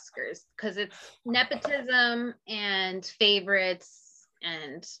the Oscars because it's nepotism and favorites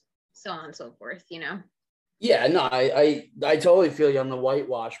and so on and so forth, you know? Yeah, no, I totally feel you on the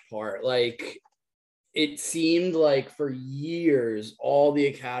whitewash part. Like, it seemed like for years, all the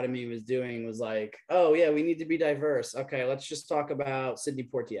Academy was doing was like, oh yeah, we need to be diverse. Okay, let's just talk about Sidney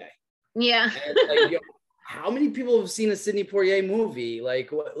Poitier. Yeah. And like, how many people have seen a Sidney Poitier movie?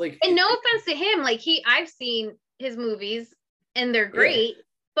 Like, what? Like, and no offense to him, like I've seen his movies and they're great, yeah.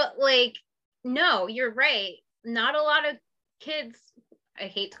 But like, no, you're right. Not a lot of kids, I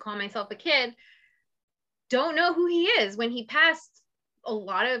hate to call myself a kid, don't know who he is. When he passed, a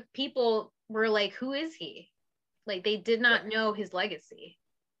lot of people were like, who is he? Like, they did not know his legacy.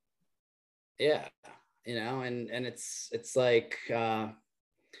 Yeah, you know, and it's like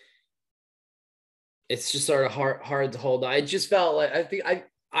it's just sort of hard to hold. I just felt like,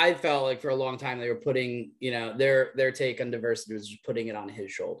 I felt like for a long time they were putting, you know, their take on diversity was just putting it on his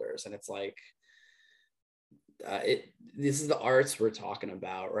shoulders, and it's like, this is the arts we're talking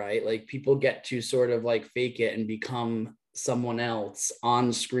about, right? Like, people get to sort of like fake it and become someone else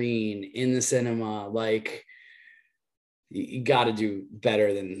on screen in the cinema. Like, you got to do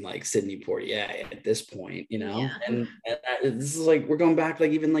better than like Sidney Poitier at this point, you know? Yeah. And this is like, we're going back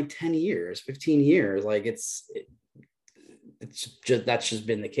like even like 10 years, 15 years. Like, it's just, that's just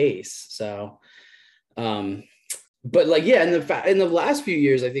been the case. So, but like, yeah, in the last few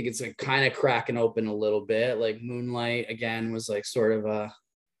years, I think it's like kind of cracking open a little bit. Like, Moonlight again was like sort of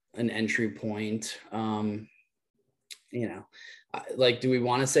an entry point. You know, like, do we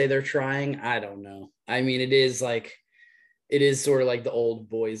want to say they're trying? I don't know. I mean, it is sort of like the old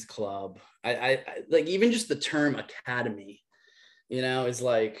boys club. I like, even just the term Academy, you know, is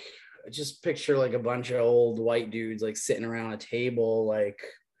like, just picture like a bunch of old white dudes like sitting around a table, like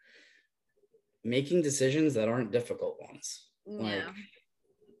making decisions that aren't difficult ones. Yeah. Like,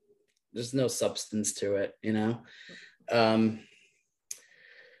 there's no substance to it, you know?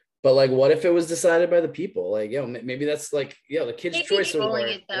 But like, what if it was decided by the people? Like, maybe that's like, the Kids' Choice Award.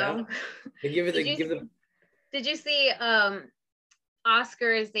 It, though. You know? Did you see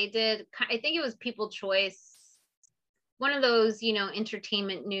Oscars? They did, I think it was People Choice one of those, you know,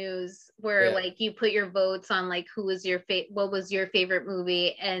 entertainment news where like you put your votes on like who was your what was your favorite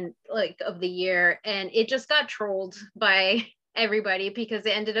movie and like of the year, and it just got trolled by everybody because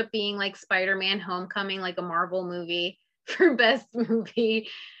it ended up being like Spider-Man Homecoming, like a Marvel movie for best movie.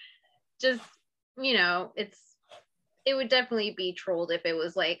 Just, you know, it would definitely be trolled if it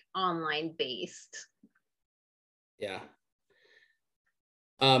was like online based. Yeah.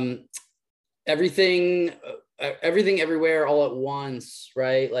 Everything everywhere all at once,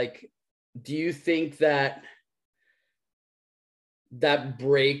 right? Like, do you think that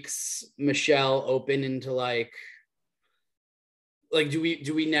breaks Michelle open into like do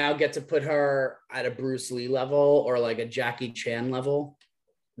we now get to put her at a Bruce Lee level or like a Jackie Chan level?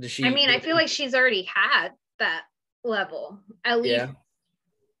 Does she? I mean, I feel like she's already had that level, at least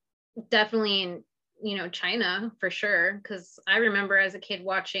definitely in, you know, China for sure, because I remember as a kid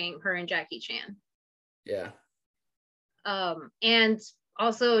watching her and Jackie Chan. Yeah. And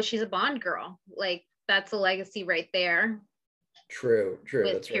also she's a Bond girl, like that's a legacy right there. True.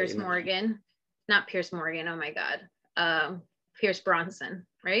 With That's Pierce Morgan. Not Pierce Morgan, oh my god. Pierce Bronson,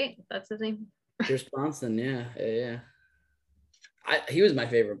 right? That's his name. Pierce Bronson, yeah. He was my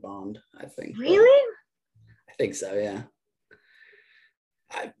favorite Bond, I think. Really? I think so, yeah.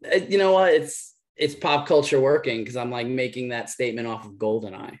 You know what? It's pop culture working because I'm like making that statement off of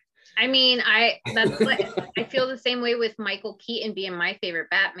GoldenEye. I mean, that's like I feel the same way with Michael Keaton being my favorite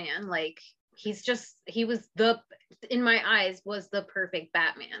Batman. Like he was in my eyes was the perfect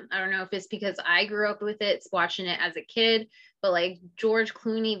Batman. I don't know if it's because I grew up with it, watching it as a kid, but like George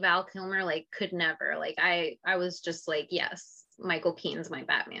Clooney, Val Kilmer, like could never. Like I was just like, yes, Michael Keaton's my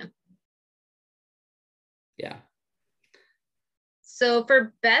Batman. Yeah. So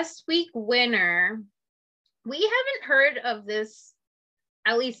for best week winner, we haven't heard of this,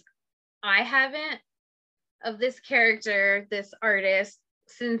 at least I haven't, of this character, this artist,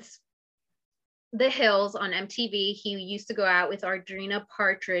 since The Hills on MTV. He used to go out with Audrina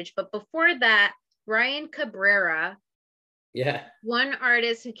Partridge, but before that, Ryan Cabrera. Yeah. One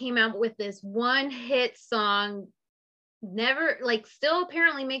artist who came out with this one hit song, never, like, still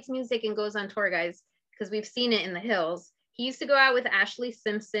apparently makes music and goes on tour, guys, because we've seen it in The Hills. He used to go out with Ashlee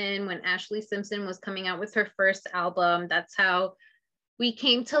Simpson when Ashlee Simpson was coming out with her first album. That's how we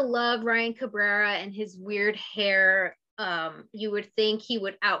came to love Ryan Cabrera and his weird hair. You would think he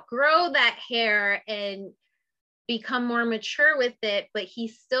would outgrow that hair and become more mature with it, but he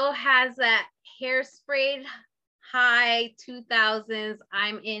still has that hair-sprayed high 2000s.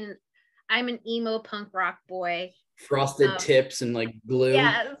 I'm an emo punk rock boy. Frosted tips and like glue.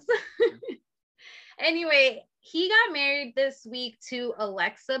 Yes. Anyway, he got married this week to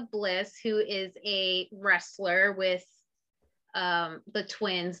Alexa Bliss, who is a wrestler with the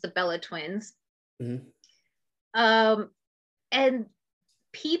twins, the Bella twins. Mm-hmm. And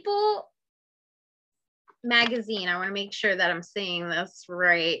People Magazine, I want to make sure that I'm saying this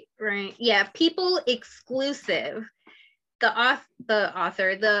right. Yeah, People Exclusive. The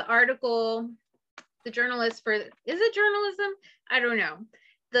author, the article, the journalist for, is it journalism? I don't know.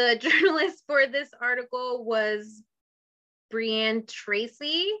 The journalist for this article was Brianne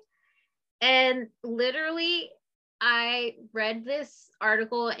Tracy. And literally, I read this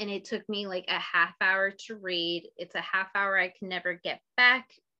article and it took me like a half hour to read. It's a half hour I can never get back.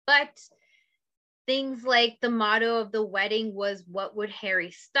 But things like the motto of the wedding was, "What would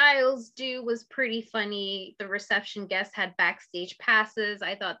Harry Styles do?" was pretty funny. The reception guests had backstage passes.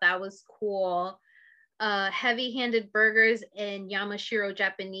 I thought that was cool. Heavy-handed burgers and Yamashiro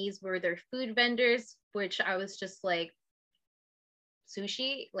Japanese were their food vendors, which I was just like,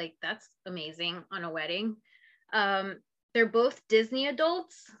 sushi, like that's amazing on a wedding. They're both Disney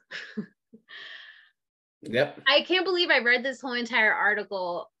adults. Yep. I can't believe I read this whole entire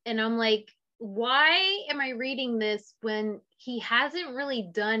article and I'm like, why am I reading this when he hasn't really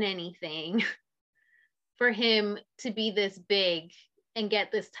done anything for him to be this big and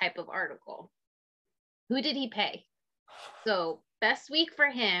get this type of article? Who did he pay? So best week for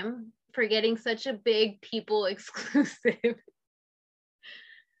him for getting such a big People exclusive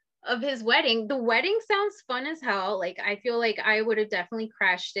of his wedding. The wedding sounds fun as hell. Like, I feel like I would have definitely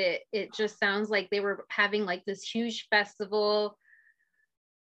crashed it. It just sounds like they were having like this huge festival.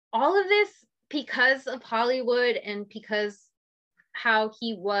 All of this because of Hollywood and because how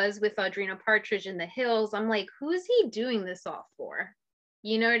he was with Audrina Partridge in The Hills. I'm like, who's he doing this all for?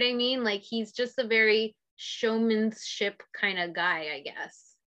 You know what I mean? Like, he's just a very showmanship kind of guy, I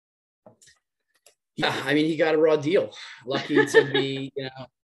guess. Yeah, I mean, he got a raw deal. Lucky to be, you know,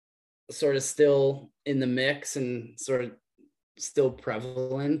 sort of still in the mix and sort of still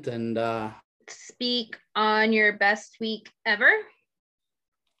prevalent. And speak on your best week ever?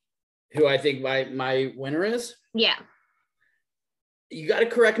 Who I think my winner is? Yeah. You got to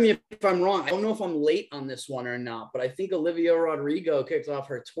correct me if I'm wrong. I don't know if I'm late on this one or not, but I think Olivia Rodrigo kicked off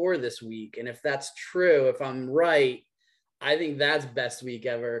her tour this week. And if that's true, if I'm right, I think that's best week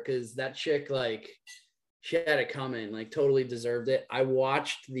ever, because that chick, like, she had it coming, like totally deserved it. I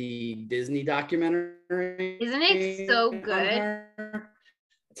watched the Disney documentary. Isn't it so good?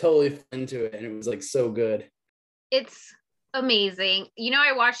 Totally fell into it, and it was like so good. It's amazing. You know,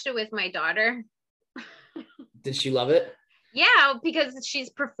 I watched it with my daughter. Did she love it? Yeah, because she's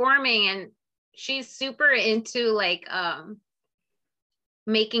performing and she's super into like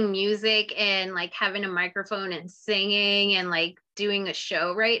making music and like having a microphone and singing and like doing a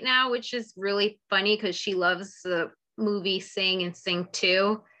show right now, which is really funny because she loves the movie Sing and Sing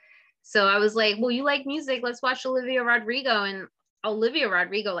 2. So I was like, well, you like music, let's watch Olivia Rodrigo. And Olivia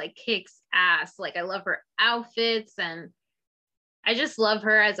Rodrigo like kicks ass. Like, I love her outfits and I just love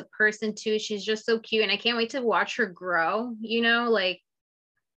her as a person too. She's just so cute and I can't wait to watch her grow, you know, like,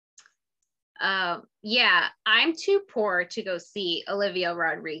 yeah, I'm too poor to go see Olivia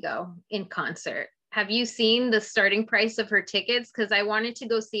Rodrigo in concert. Have you seen the starting price of her tickets? Because I wanted to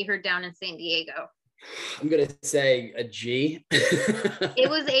go see her down in San Diego. I'm going to say a G. It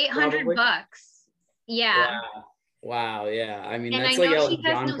was 800 bucks. Yeah. Wow. Yeah. I mean, and that's I like know Elton she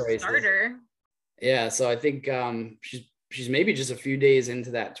has John no prices. starter. Yeah. So I think she's maybe just a few days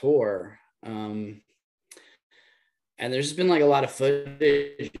into that tour. And there's just been like a lot of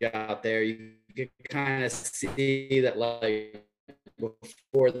footage out there. You can kind of see that, like,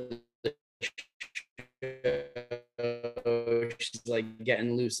 before the show, she's like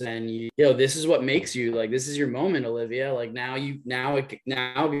getting loose, and this is what makes you, like, this is your moment, Olivia. Like, now it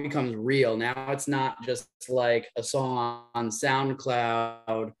becomes real. Now it's not just like a song on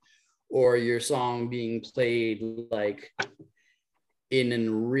SoundCloud or your song being played like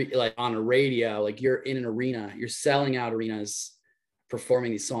like on a radio. Like, you're in an arena, you're selling out arenas,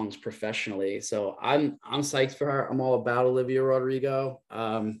 performing these songs professionally. So I'm psyched for her. I'm all about Olivia Rodrigo.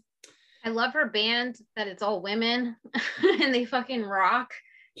 I love her band that it's all women and they fucking rock.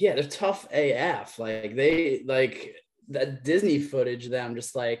 Yeah, they're tough AF. Like, they like that Disney footage of them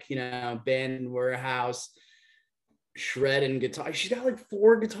just like, band warehouse shredding guitar. She's got like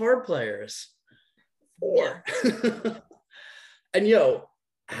 4 guitar players. 4. And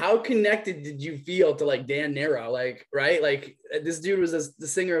how connected did you feel to like Dan Nero? Like, right? Like, this dude was the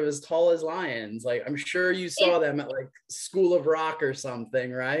singer of As Tall as Lions. Like, I'm sure you saw them at like School of Rock or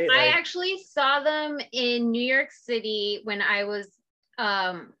something, right? I Like, actually saw them in New York City when I was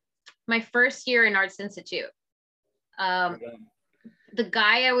my first year in Arts Institute. The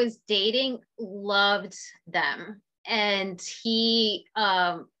guy I was dating loved them, and he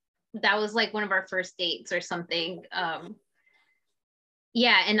that was like one of our first dates or something.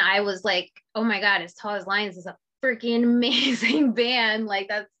 Yeah, and I was like, oh my God, As Tall as Lions is a freaking amazing band. Like,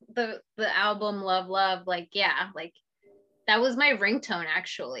 that's the album Love. Like, yeah, like that was my ringtone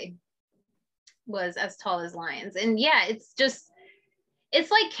actually, was As Tall as Lions. And yeah, it's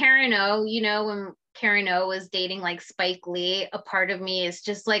like Karen O, when Karen O was dating like Spike Lee, a part of me is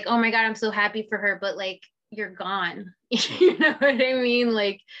just like, oh my God, I'm so happy for her, but like, you're gone. You know what I mean?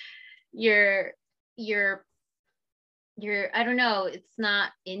 Like, you're I don't know, it's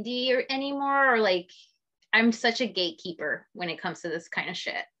not indie anymore, or like, I'm such a gatekeeper when it comes to this kind of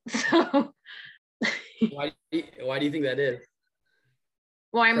shit. So why do you think that is?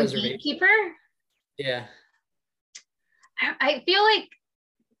 Well, I'm a gatekeeper. Yeah. I feel like,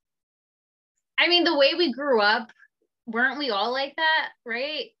 I mean, the way we grew up, weren't we all like that,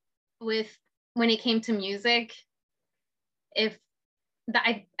 right? When it came to music,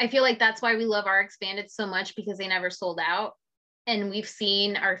 I feel like that's why we love Our Expanded so much, because they never sold out, and we've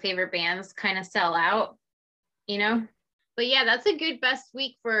seen our favorite bands kind of sell out, But yeah, that's a good best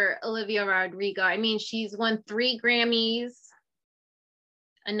week for Olivia Rodrigo. I mean, she's won 3 Grammys,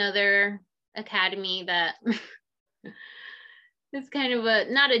 another Academy that it's kind of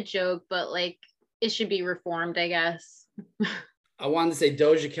not a joke, but like, it should be reformed, I guess. I wanted to say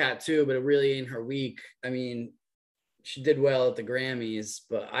Doja Cat too, but it really ain't her week. I mean, she did well at the Grammys,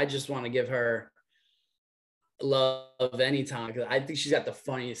 but I just want to give her love anytime, because I think she's got the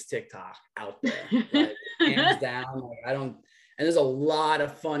funniest TikTok out there. Like, hands down. Like, and there's a lot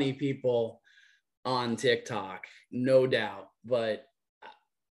of funny people on TikTok, no doubt. But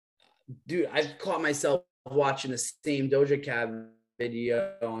dude, I've caught myself watching the same Doja Cat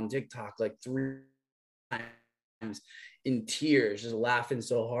video on TikTok like 3 times in tears, just laughing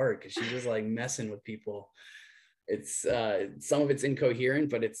so hard because she's just like messing with people. It's some of it's incoherent,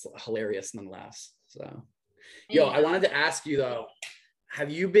 but it's hilarious nonetheless. So, yo, I wanted to ask you though, have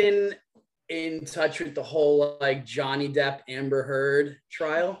you been in touch with the whole like Johnny Depp Amber Heard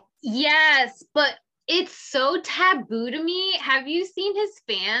trial? Yes, but it's so taboo to me. Have you seen his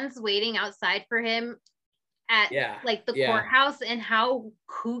fans waiting outside for him at like the courthouse, and how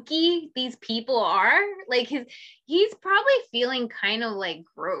kooky these people are? Like he's probably feeling kind of like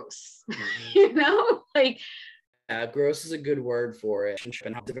gross, you know? Like, yeah, gross is a good word for it.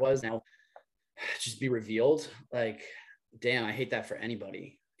 And how it was now just be revealed. Like, damn, I hate that for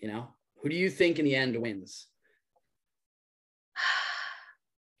anybody, you know? Who do you think in the end wins?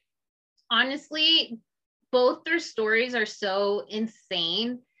 Honestly, both their stories are so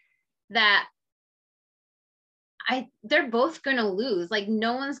insane that they're both gonna lose. Like,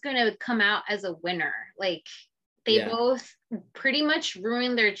 no one's gonna come out as a winner. Like, they both pretty much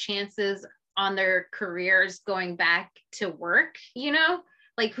ruined their chances on their careers going back to work, you know?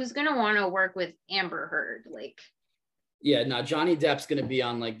 Like, who's gonna want to work with Amber Heard? Like, yeah, no, Johnny Depp's gonna be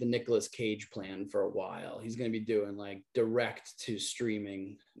on like the Nicolas Cage plan for a while. He's gonna be doing like direct to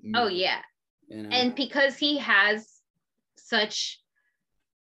streaming movies, oh yeah, you know? And because he has such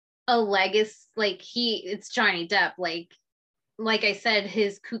a legacy, like it's Johnny Depp, like I said,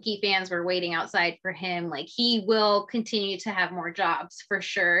 his kooky fans were waiting outside for him. Like, he will continue to have more jobs for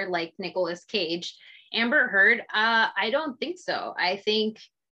sure, like Nicolas Cage. Amber Heard, I don't think so. I think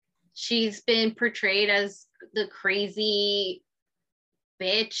she's been portrayed as the crazy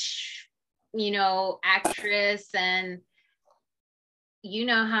bitch, you know, actress, and you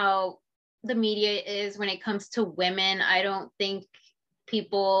know how the media is when it comes to women. I don't think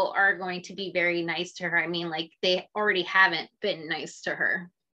people are going to be very nice to her. I mean, like, they already haven't been nice to her.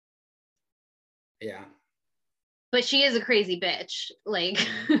 Yeah. But she is a crazy bitch. Like,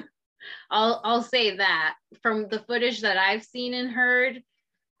 I'll say that from the footage that I've seen and heard.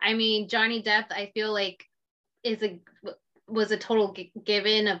 I mean, Johnny Depp, I feel like was a total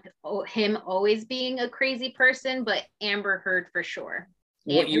given of him always being a crazy person, but Amber Heard for sure.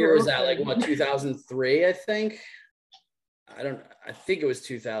 What year was that? Like, what, 2003, I think? I think it was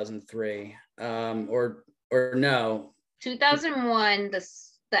 2003. Or no. 2001,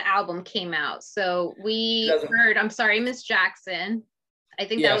 the album came out. So we heard, I'm Sorry, Miss Jackson. I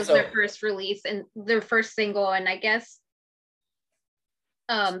think that was their first release and their first single. And I guess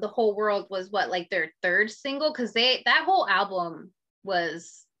The Whole World was what, like their third single? Because that whole album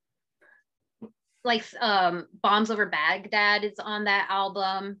was like Bombs Over Baghdad is on that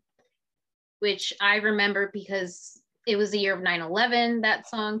album, which I remember because it was the year of 9/11 that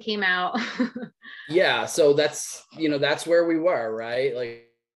song came out. Yeah, so that's where we were, right?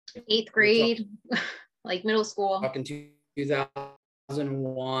 Like 8th grade, like middle school. Talking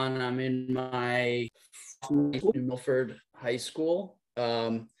 2001, I'm in my Milford High School.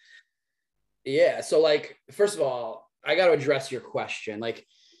 Yeah, so like, first of all, I got to address your question. Like,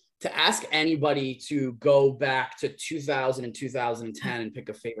 to ask anybody to go back to 2000 and 2010 and pick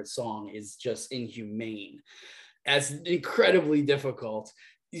a favorite song is just inhumane. As incredibly difficult.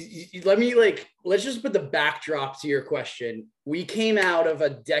 Let's just put the backdrop to your question. We came out of a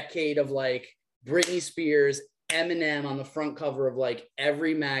decade of like Britney Spears, Eminem on the front cover of like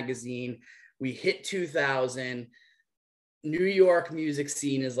every magazine. We hit 2000. New York music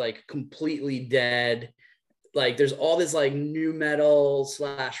scene is like completely dead. Like, there's all this like new metal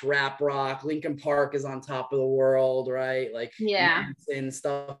 / rap rock. Linkin Park is on top of the world, right? Like, yeah, and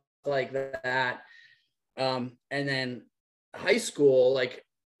stuff like that. And then high school, like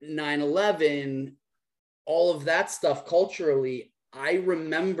 9/11, all of that stuff culturally, I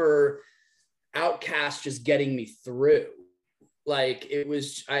remember Outkast just getting me through. Like, it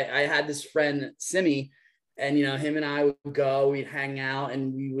was, I had this friend, Simi, and, you know, him and I would go, we'd hang out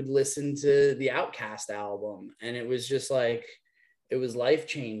and we would listen to the Outkast album. And it was just like, it was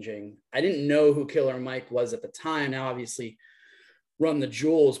life-changing. I didn't know who Killer Mike was at the time. Now, obviously, Run the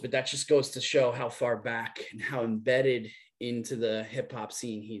Jewels, but that just goes to show how far back and how embedded into the hip hop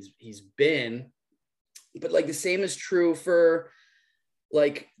scene he's been. But like, the same is true for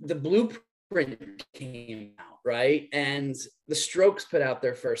like the Blueprint came out, right? And the Strokes put out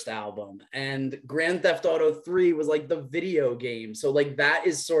their first album, and Grand Theft Auto 3 was like the video game. So like, that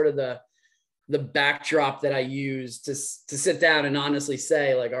is sort of the backdrop that I use to sit down and honestly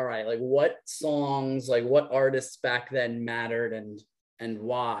say, like, all right, like, what songs, like what artists back then mattered and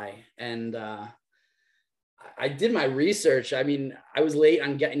why. And I did my research. I mean, I was late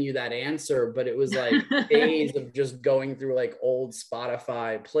on getting you that answer, but it was like days of just going through like old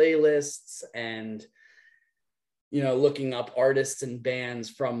Spotify playlists and, you know, looking up artists and bands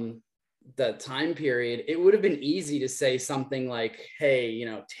from the time period, it would have been easy to say something like, hey, you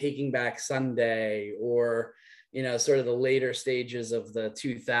know, Taking Back Sunday, or, you know, sort of the later stages of the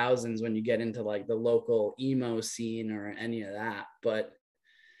 2000s when you get into like the local emo scene or any of that. But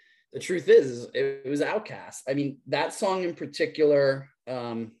the truth is it was Outkast. I mean, that song in particular,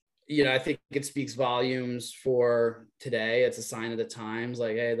 you know, I think it speaks volumes for today. It's a sign of the times.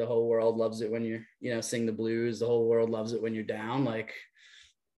 Like, hey, the whole world loves it when you're, you know, sing the blues. The whole world loves it when you're down. Like,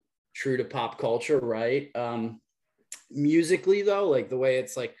 true to pop culture, right? Musically though, like the way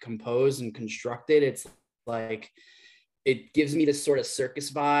it's like composed and constructed, it's like, it gives me this sort of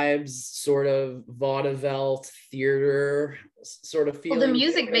circus vibes, sort of vaudeville theater sort of feeling. Well, the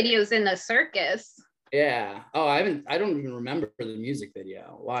music videos in the circus. Yeah. Oh, I don't even remember the music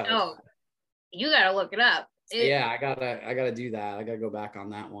video. Why? Oh, you gotta look it up. Yeah, I gotta do that. I gotta go back on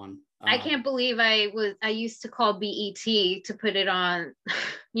that one. I can't believe I used to call BET to put it on,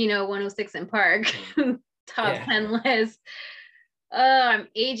 you know, 106 in Park top 10 list. I'm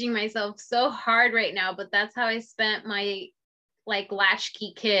aging myself so hard right now, but that's how I spent my like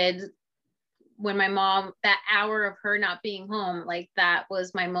latchkey kid when my mom, that hour of her not being home, like that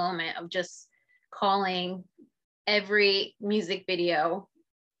was my moment of just calling every music video,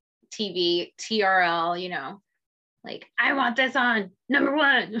 TV, TRL, you know, like, I want this on number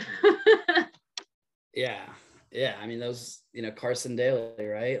one. Yeah. I mean, those, you know, Carson Daly,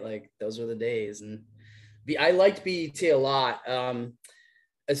 right? Like, those were the days. And I liked BET a lot,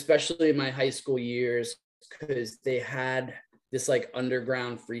 especially in my high school years, because they had this like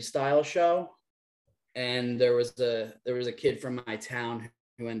underground freestyle show. And there was a kid from my town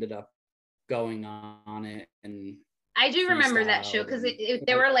who ended up going on it. And I do remember that show because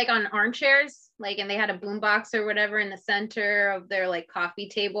they were like on armchairs, like, and they had a boombox or whatever in the center of their like coffee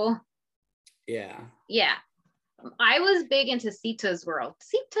table. Yeah. I was big into Sita's World.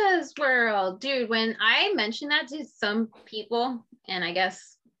 Sita's World, dude. When I mentioned that to some people, and I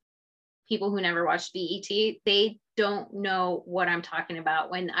guess people who never watched BET, they don't know what I'm talking about.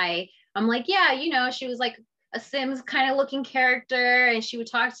 When I'm like, yeah, you know, she was like a Sims kind of looking character, and she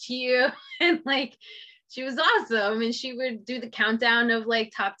would talk to you, and like, she was awesome, and she would do the countdown of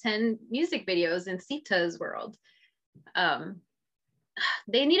like top 10 music videos in Sita's World.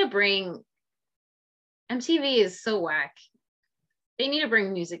 They need to bring, MTV is so whack. They need to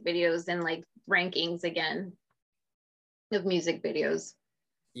bring music videos and like rankings again of music videos.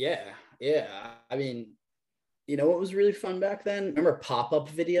 Yeah. I mean, you know what was really fun back then? Remember Pop-Up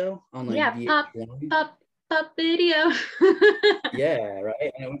Video on like VH1? Pop video. Yeah,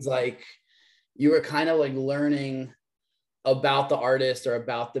 right. And it was like, you were kind of like learning about the artist or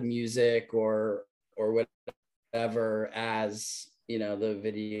about the music or whatever as, you know, the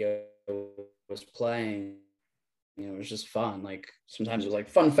video was playing. You know, it was just fun. Like, sometimes it was like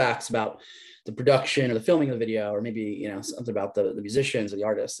fun facts about the production or the filming of the video, or maybe, you know, something about the musicians or the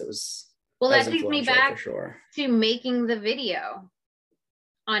artists. That takes me back to making the video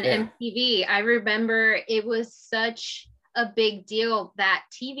on MTV. I remember it was such a big deal, that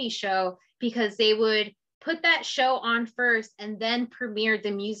TV show, because they would put that show on first and then premiere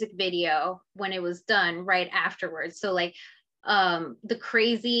the music video when it was done right afterwards. So like the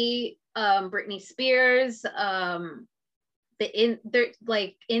crazy Britney Spears, they're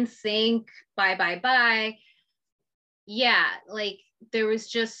like NSYNC, Bye Bye Bye. Yeah, like there was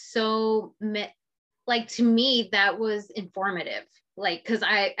just so like, to me that was informative. Like, because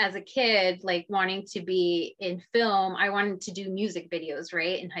I, as a kid, like wanting to be in film, I wanted to do music videos,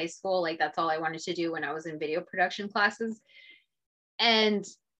 right? In high school, like that's all I wanted to do when I was in video production classes. And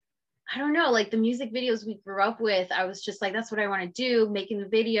I don't know, like the music videos we grew up with, I was just like, that's what I want to do, making the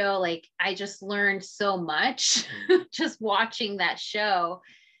video. Like, I just learned so much just watching that show.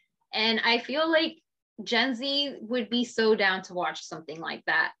 And I feel like Gen Z would be so down to watch something like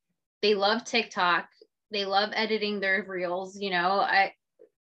that. They love TikTok. They love editing their reels, you know. I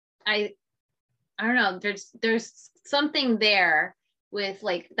don't know. There's something there with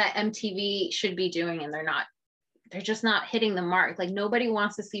like that MTV should be doing, and they're just not hitting the mark. Like, nobody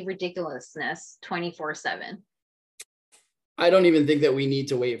wants to see ridiculousness 24/7. I don't even think that we need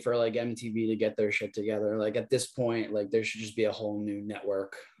to wait for like MTV to get their shit together. Like, at this point, like there should just be a whole new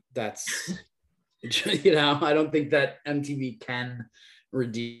network that's, you know, I don't think that MTV can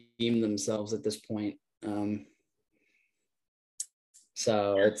redeem themselves at this point.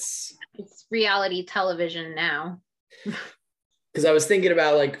 So it's reality television now. Because I was thinking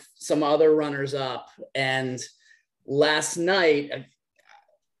about like some other runners up, and last night,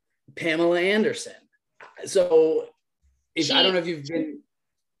 Pamela Anderson. So I don't know if you've been.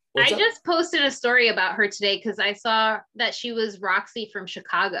 I just posted a story about her today because I saw that she was Roxy from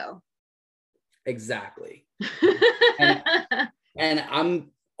Chicago. Exactly. and, and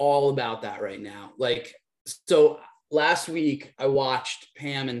I'm all about that right now. Like, so last week I watched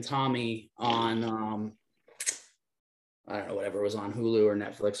Pam and Tommy on, I don't know, whatever was on Hulu or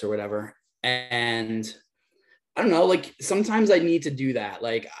Netflix or whatever. And I don't know, like sometimes I need to do that.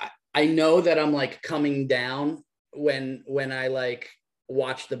 Like, I know that I'm like coming down when I like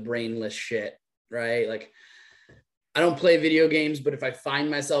watch the brainless shit, right? Like, I don't play video games, but if I find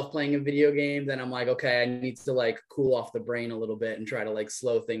myself playing a video game, then I'm like, okay, I need to like cool off the brain a little bit and try to like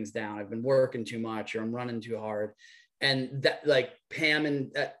slow things down. I've been working too much or I'm running too hard. And that like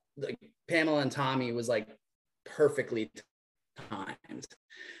like Pamela and Tommy was like perfectly timed.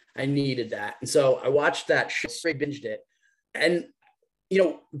 I needed that. And so I watched that show, straight binged it. And, you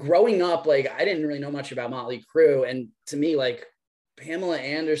know, growing up, like I didn't really know much about Motley Crue. And to me, like Pamela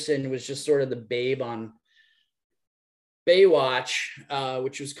Anderson was just sort of the babe on Baywatch,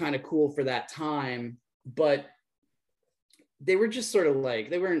 which was kind of cool for that time, but they were just sort of like,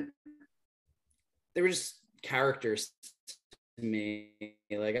 they were just characters to me.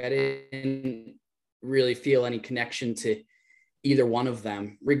 Like I didn't really feel any connection to either one of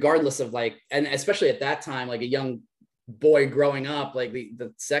them, regardless of like, and especially at that time, like a young boy growing up, like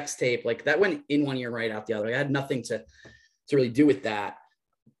the sex tape, like that went in one ear right out the other. I had nothing to really do with that.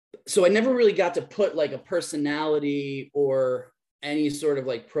 So I never really got to put like a personality or any sort of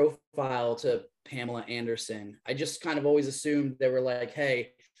like profile to Pamela Anderson. I just kind of always assumed they were like,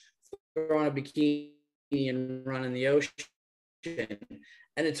 hey, throw on a bikini and run in the ocean.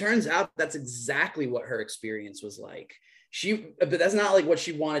 And it turns out that's exactly what her experience was like. But that's not like what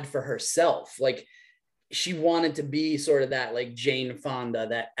she wanted for herself. Like she wanted to be sort of that like Jane Fonda,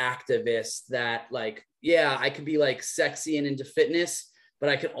 that activist, that like, yeah, I could be like sexy and into fitness, but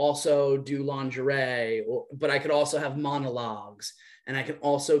I could also do lingerie, but I could also have monologues, and I could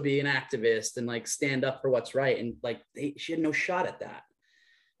also be an activist and like stand up for what's right. And like she had no shot at that.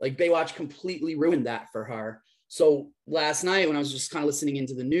 Like Baywatch completely ruined that for her. So last night when I was just kind of listening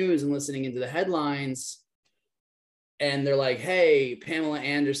into the news and listening into the headlines, and they're like, hey, Pamela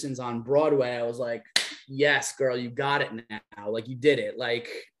Anderson's on Broadway, I was like, yes, girl, you got it now. Like you did it. Like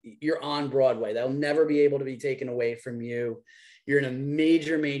you're on Broadway. That'll never be able to be taken away from you. You're in a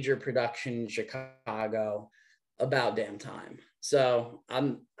major, major production in Chicago. About damn time. So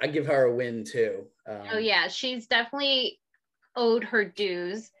I give her a win too. Oh yeah, she's definitely owed her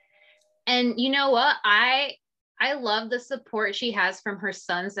dues. And you know what? I love the support she has from her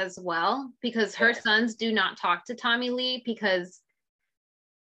sons as well, because her sons do not talk to Tommy Lee because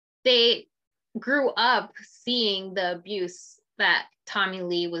they grew up seeing the abuse that Tommy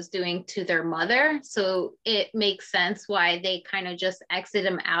Lee was doing to their mother. So it makes sense why they kind of just exit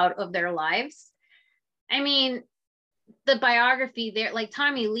him out of their lives. I mean, the biography there, like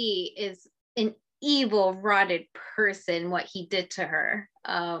Tommy Lee is an evil, rotted person, what he did to her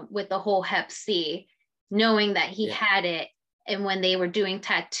with the whole Hep C, knowing that he had it. And when they were doing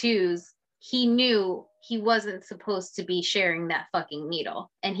tattoos, he knew he wasn't supposed to be sharing that fucking needle.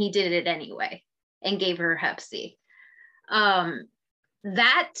 And he did it anyway and gave her Hep C.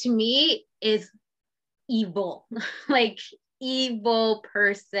 That to me is evil, like evil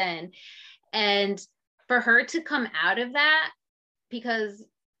person. And for her to come out of that, because,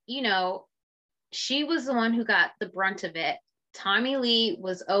 you know, she was the one who got the brunt of it. Tommy Lee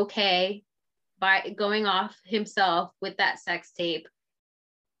was okay by going off himself with that sex tape.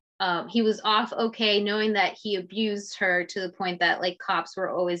 He was off okay knowing that he abused her to the point that like cops were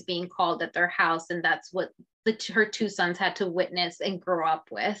always being called at their house, and that's what her two sons had to witness and grow up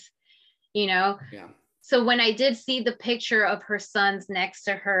with, you know? Yeah. So when I did see the picture of her sons next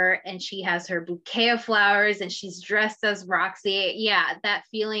to her and she has her bouquet of flowers and she's dressed as Roxy, yeah, that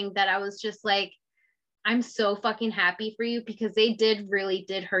feeling that I was just like, I'm so fucking happy for you, because they really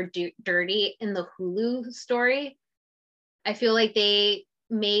did her dirty in the Hulu story. I feel like they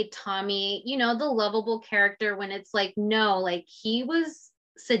made Tommy, you know, the lovable character, when it's like, no, like he was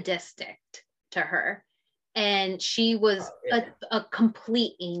sadistic to her. And she was a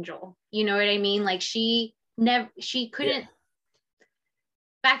complete angel. You know what I mean? Like she couldn't,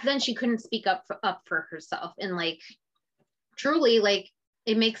 back then she couldn't speak up for herself. And like, truly, like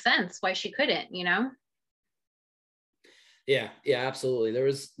it makes sense why she couldn't, you know? Yeah, absolutely.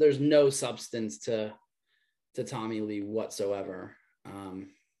 There's no substance to Tommy Lee whatsoever.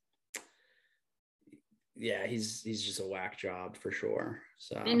 He's just a whack job for sure.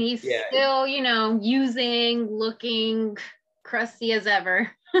 So and he's still, you know, looking crusty as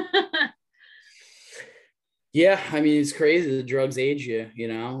ever. Yeah, I mean, it's crazy. The drugs age you, you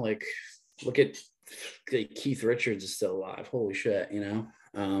know, like look at Keith Richards is still alive. Holy shit, you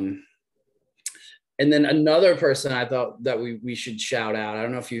know. And then another person I thought that we should shout out. I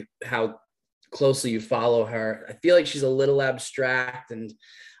don't know if how closely you follow her. I feel like she's a little abstract, and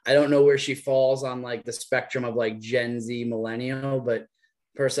I don't know where she falls on like the spectrum of like Gen Z millennial, but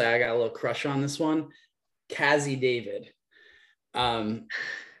personally, I got a little crush on this one. Cazzie David. So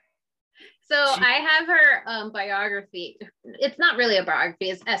I have her biography. It's not really a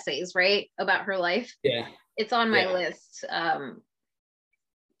biography, it's essays, right? About her life. Yeah. It's on my list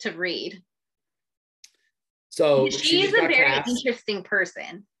to read. So she is a very interesting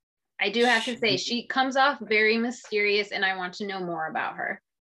person. I do have to say, she comes off very mysterious, and I want to know more about her.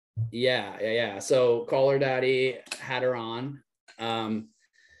 Yeah. So Call Her Daddy had her on. And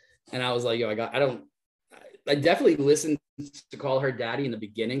I was like, yo, I definitely listened to Call Her Daddy in the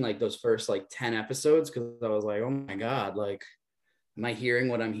beginning, like those first like 10 episodes, because I was like, oh my God, like, am I hearing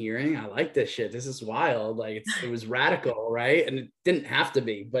what I'm hearing? I like this shit. This is wild. Like it was radical, right? And it didn't have to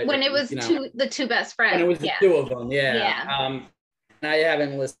be, but when it was the two best friends. When it was the two of them, yeah. I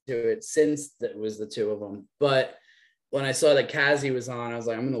haven't listened to it since it was the two of them. But when I saw that Cazzie was on, I was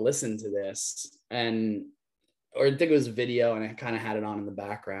like, I'm going to listen to this. Or I think it was a video, and I kind of had it on in the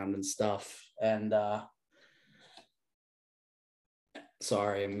background and stuff. And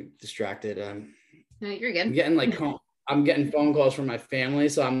sorry, I'm distracted. No, you're good. I'm getting phone calls from my family.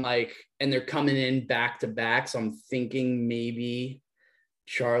 So I'm like, and they're coming in back to back. So I'm thinking maybe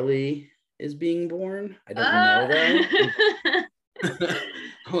Charlie is being born. I don't know though.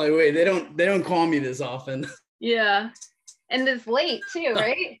 I'm like, wait, they don't call me this often. Yeah. And it's late too,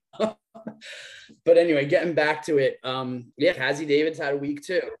 right? But anyway, getting back to it. Cazzie David's had a week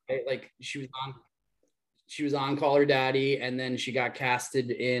too. Right? Like she was on Call Her Daddy, and then she got casted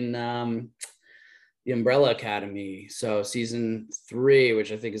in the Umbrella Academy. So season 3,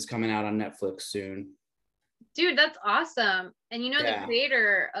 which I think is coming out on Netflix soon. Dude, that's awesome. And the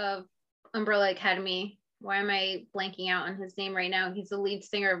creator of Umbrella Academy, why am I blanking out on his name right now? He's the lead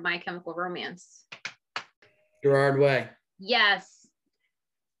singer of My Chemical Romance. Gerard Way. Yes.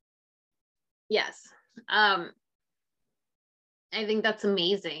 I think that's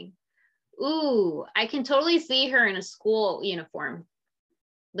amazing. Ooh, I can totally see her in a school uniform,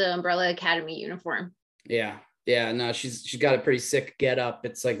 the Umbrella Academy uniform. Yeah. No, she's got a pretty sick get up.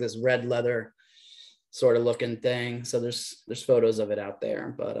 It's like this red leather sort of looking thing. So there's photos of it out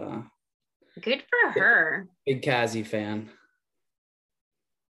there, but good for her. Big Cazzie fan.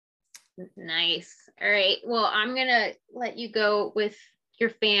 Nice. All right. Well, I'm gonna let you go with your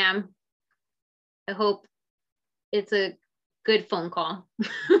fam. I hope it's a good phone call.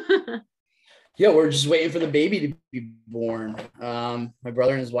 Yeah, we're just waiting for the baby to be born. My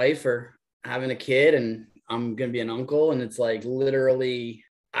brother and his wife are having a kid, and I'm gonna be an uncle. And it's like literally,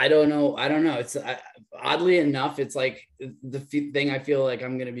 I don't know. It's oddly enough, it's like the thing I feel like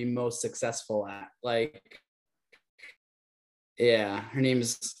I'm gonna be most successful at. Like, yeah, her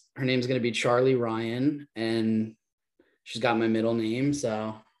name's gonna be Charlie Ryan, and she's got my middle name,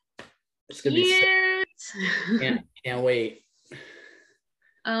 so it's gonna be sick. Can't wait.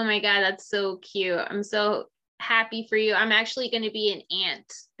 Oh my God, that's so cute. I'm so happy for you. I'm actually going to be an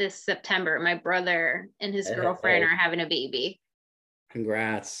aunt this September. My brother and his girlfriend are having a baby.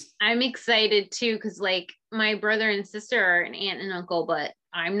 Congrats. I'm excited too, because like my brother and sister are an aunt and uncle, but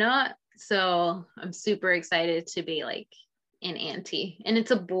I'm not. So I'm super excited to be like an auntie. And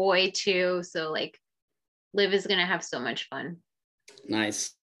it's a boy too. So like Liv is going to have so much fun.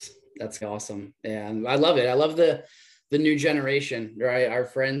 Nice. That's awesome. Yeah, I love it. I love the new generation, right? Our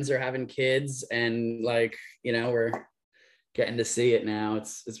friends are having kids, and like, we're getting to see it now.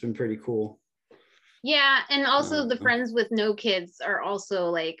 It's been pretty cool. Yeah. And also the friends with no kids are also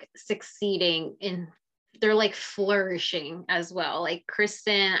like succeeding they're like flourishing as well. Like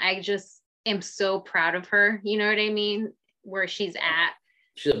Kristen, I just am so proud of her. You know what I mean? Where she's at.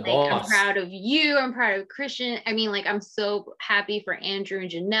 She's a boss. I'm proud of you. I'm proud of Christian. I mean, like, I'm so happy for Andrew and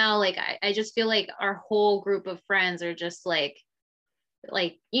Janelle. Like, I just feel like our whole group of friends are just like,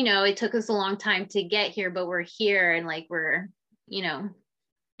 it took us a long time to get here, but we're here, and like, we're,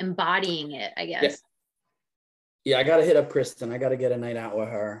 embodying it, I guess. Yeah, I got to hit up Kristen. I got to get a night out with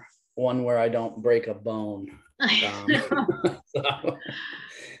her. One where I don't break a bone. I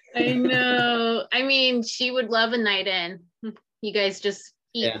know. I mean, she would love a night in. You guys just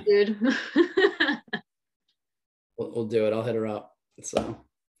eat food. We'll do it. I'll hit her up. So,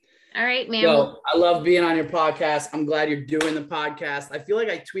 all right, man. Well, I love being on your podcast. I'm glad you're doing the podcast. I feel like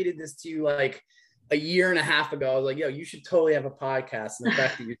I tweeted this to you like a year and a half ago. I was like, yo, you should totally have a podcast. And the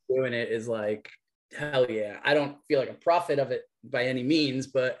fact that you're doing it is like, hell yeah. I don't feel like a prophet of it by any means,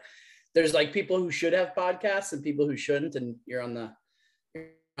 but there's like people who should have podcasts and people who shouldn't. And you're on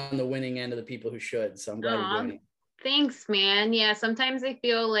on the winning end of the people who should. So I'm glad you're doing it. Thanks, man. Yeah, sometimes I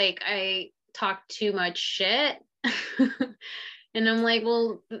feel like I talk too much shit. And I'm like,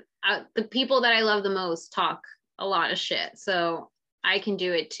 well, the people that I love the most talk a lot of shit. So I can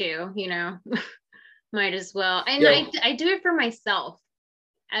do it too, you know, might as well. And Yeah. I do it for myself,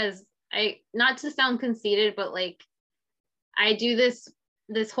 as not to sound conceited, but like I do this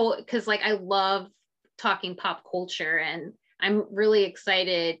whole, because like I love talking pop culture, and I'm really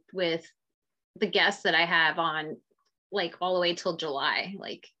excited with the guests that I have on, like all the way till July.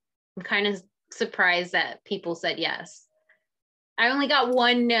 Like I'm kind of surprised that people said yes. I only got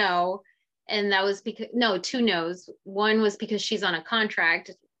one no, and that was because, no, two no's. One was because she's on a contract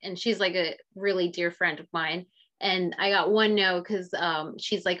and she's like a really dear friend of mine. And I got one no because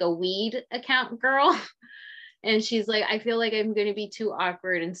she's like a weed account girl. And she's like, I feel like I'm going to be too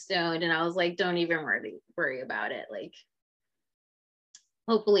awkward and stoned. And I was like, don't even worry about it. Like,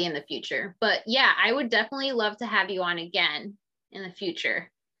 hopefully in the future. But yeah, I would definitely love to have you on again in the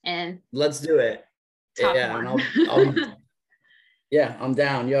future. And let's do it. Yeah, more. And I'll yeah, I'm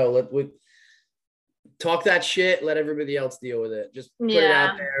down. Yo, we talk that shit. Let everybody else deal with it. Just put it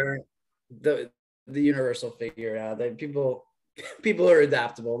out there. The universe will figure it out. People are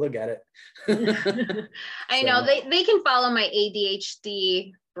adaptable. They'll get it. I know they can follow my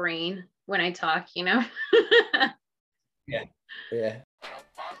ADHD brain when I talk, you know. Yeah.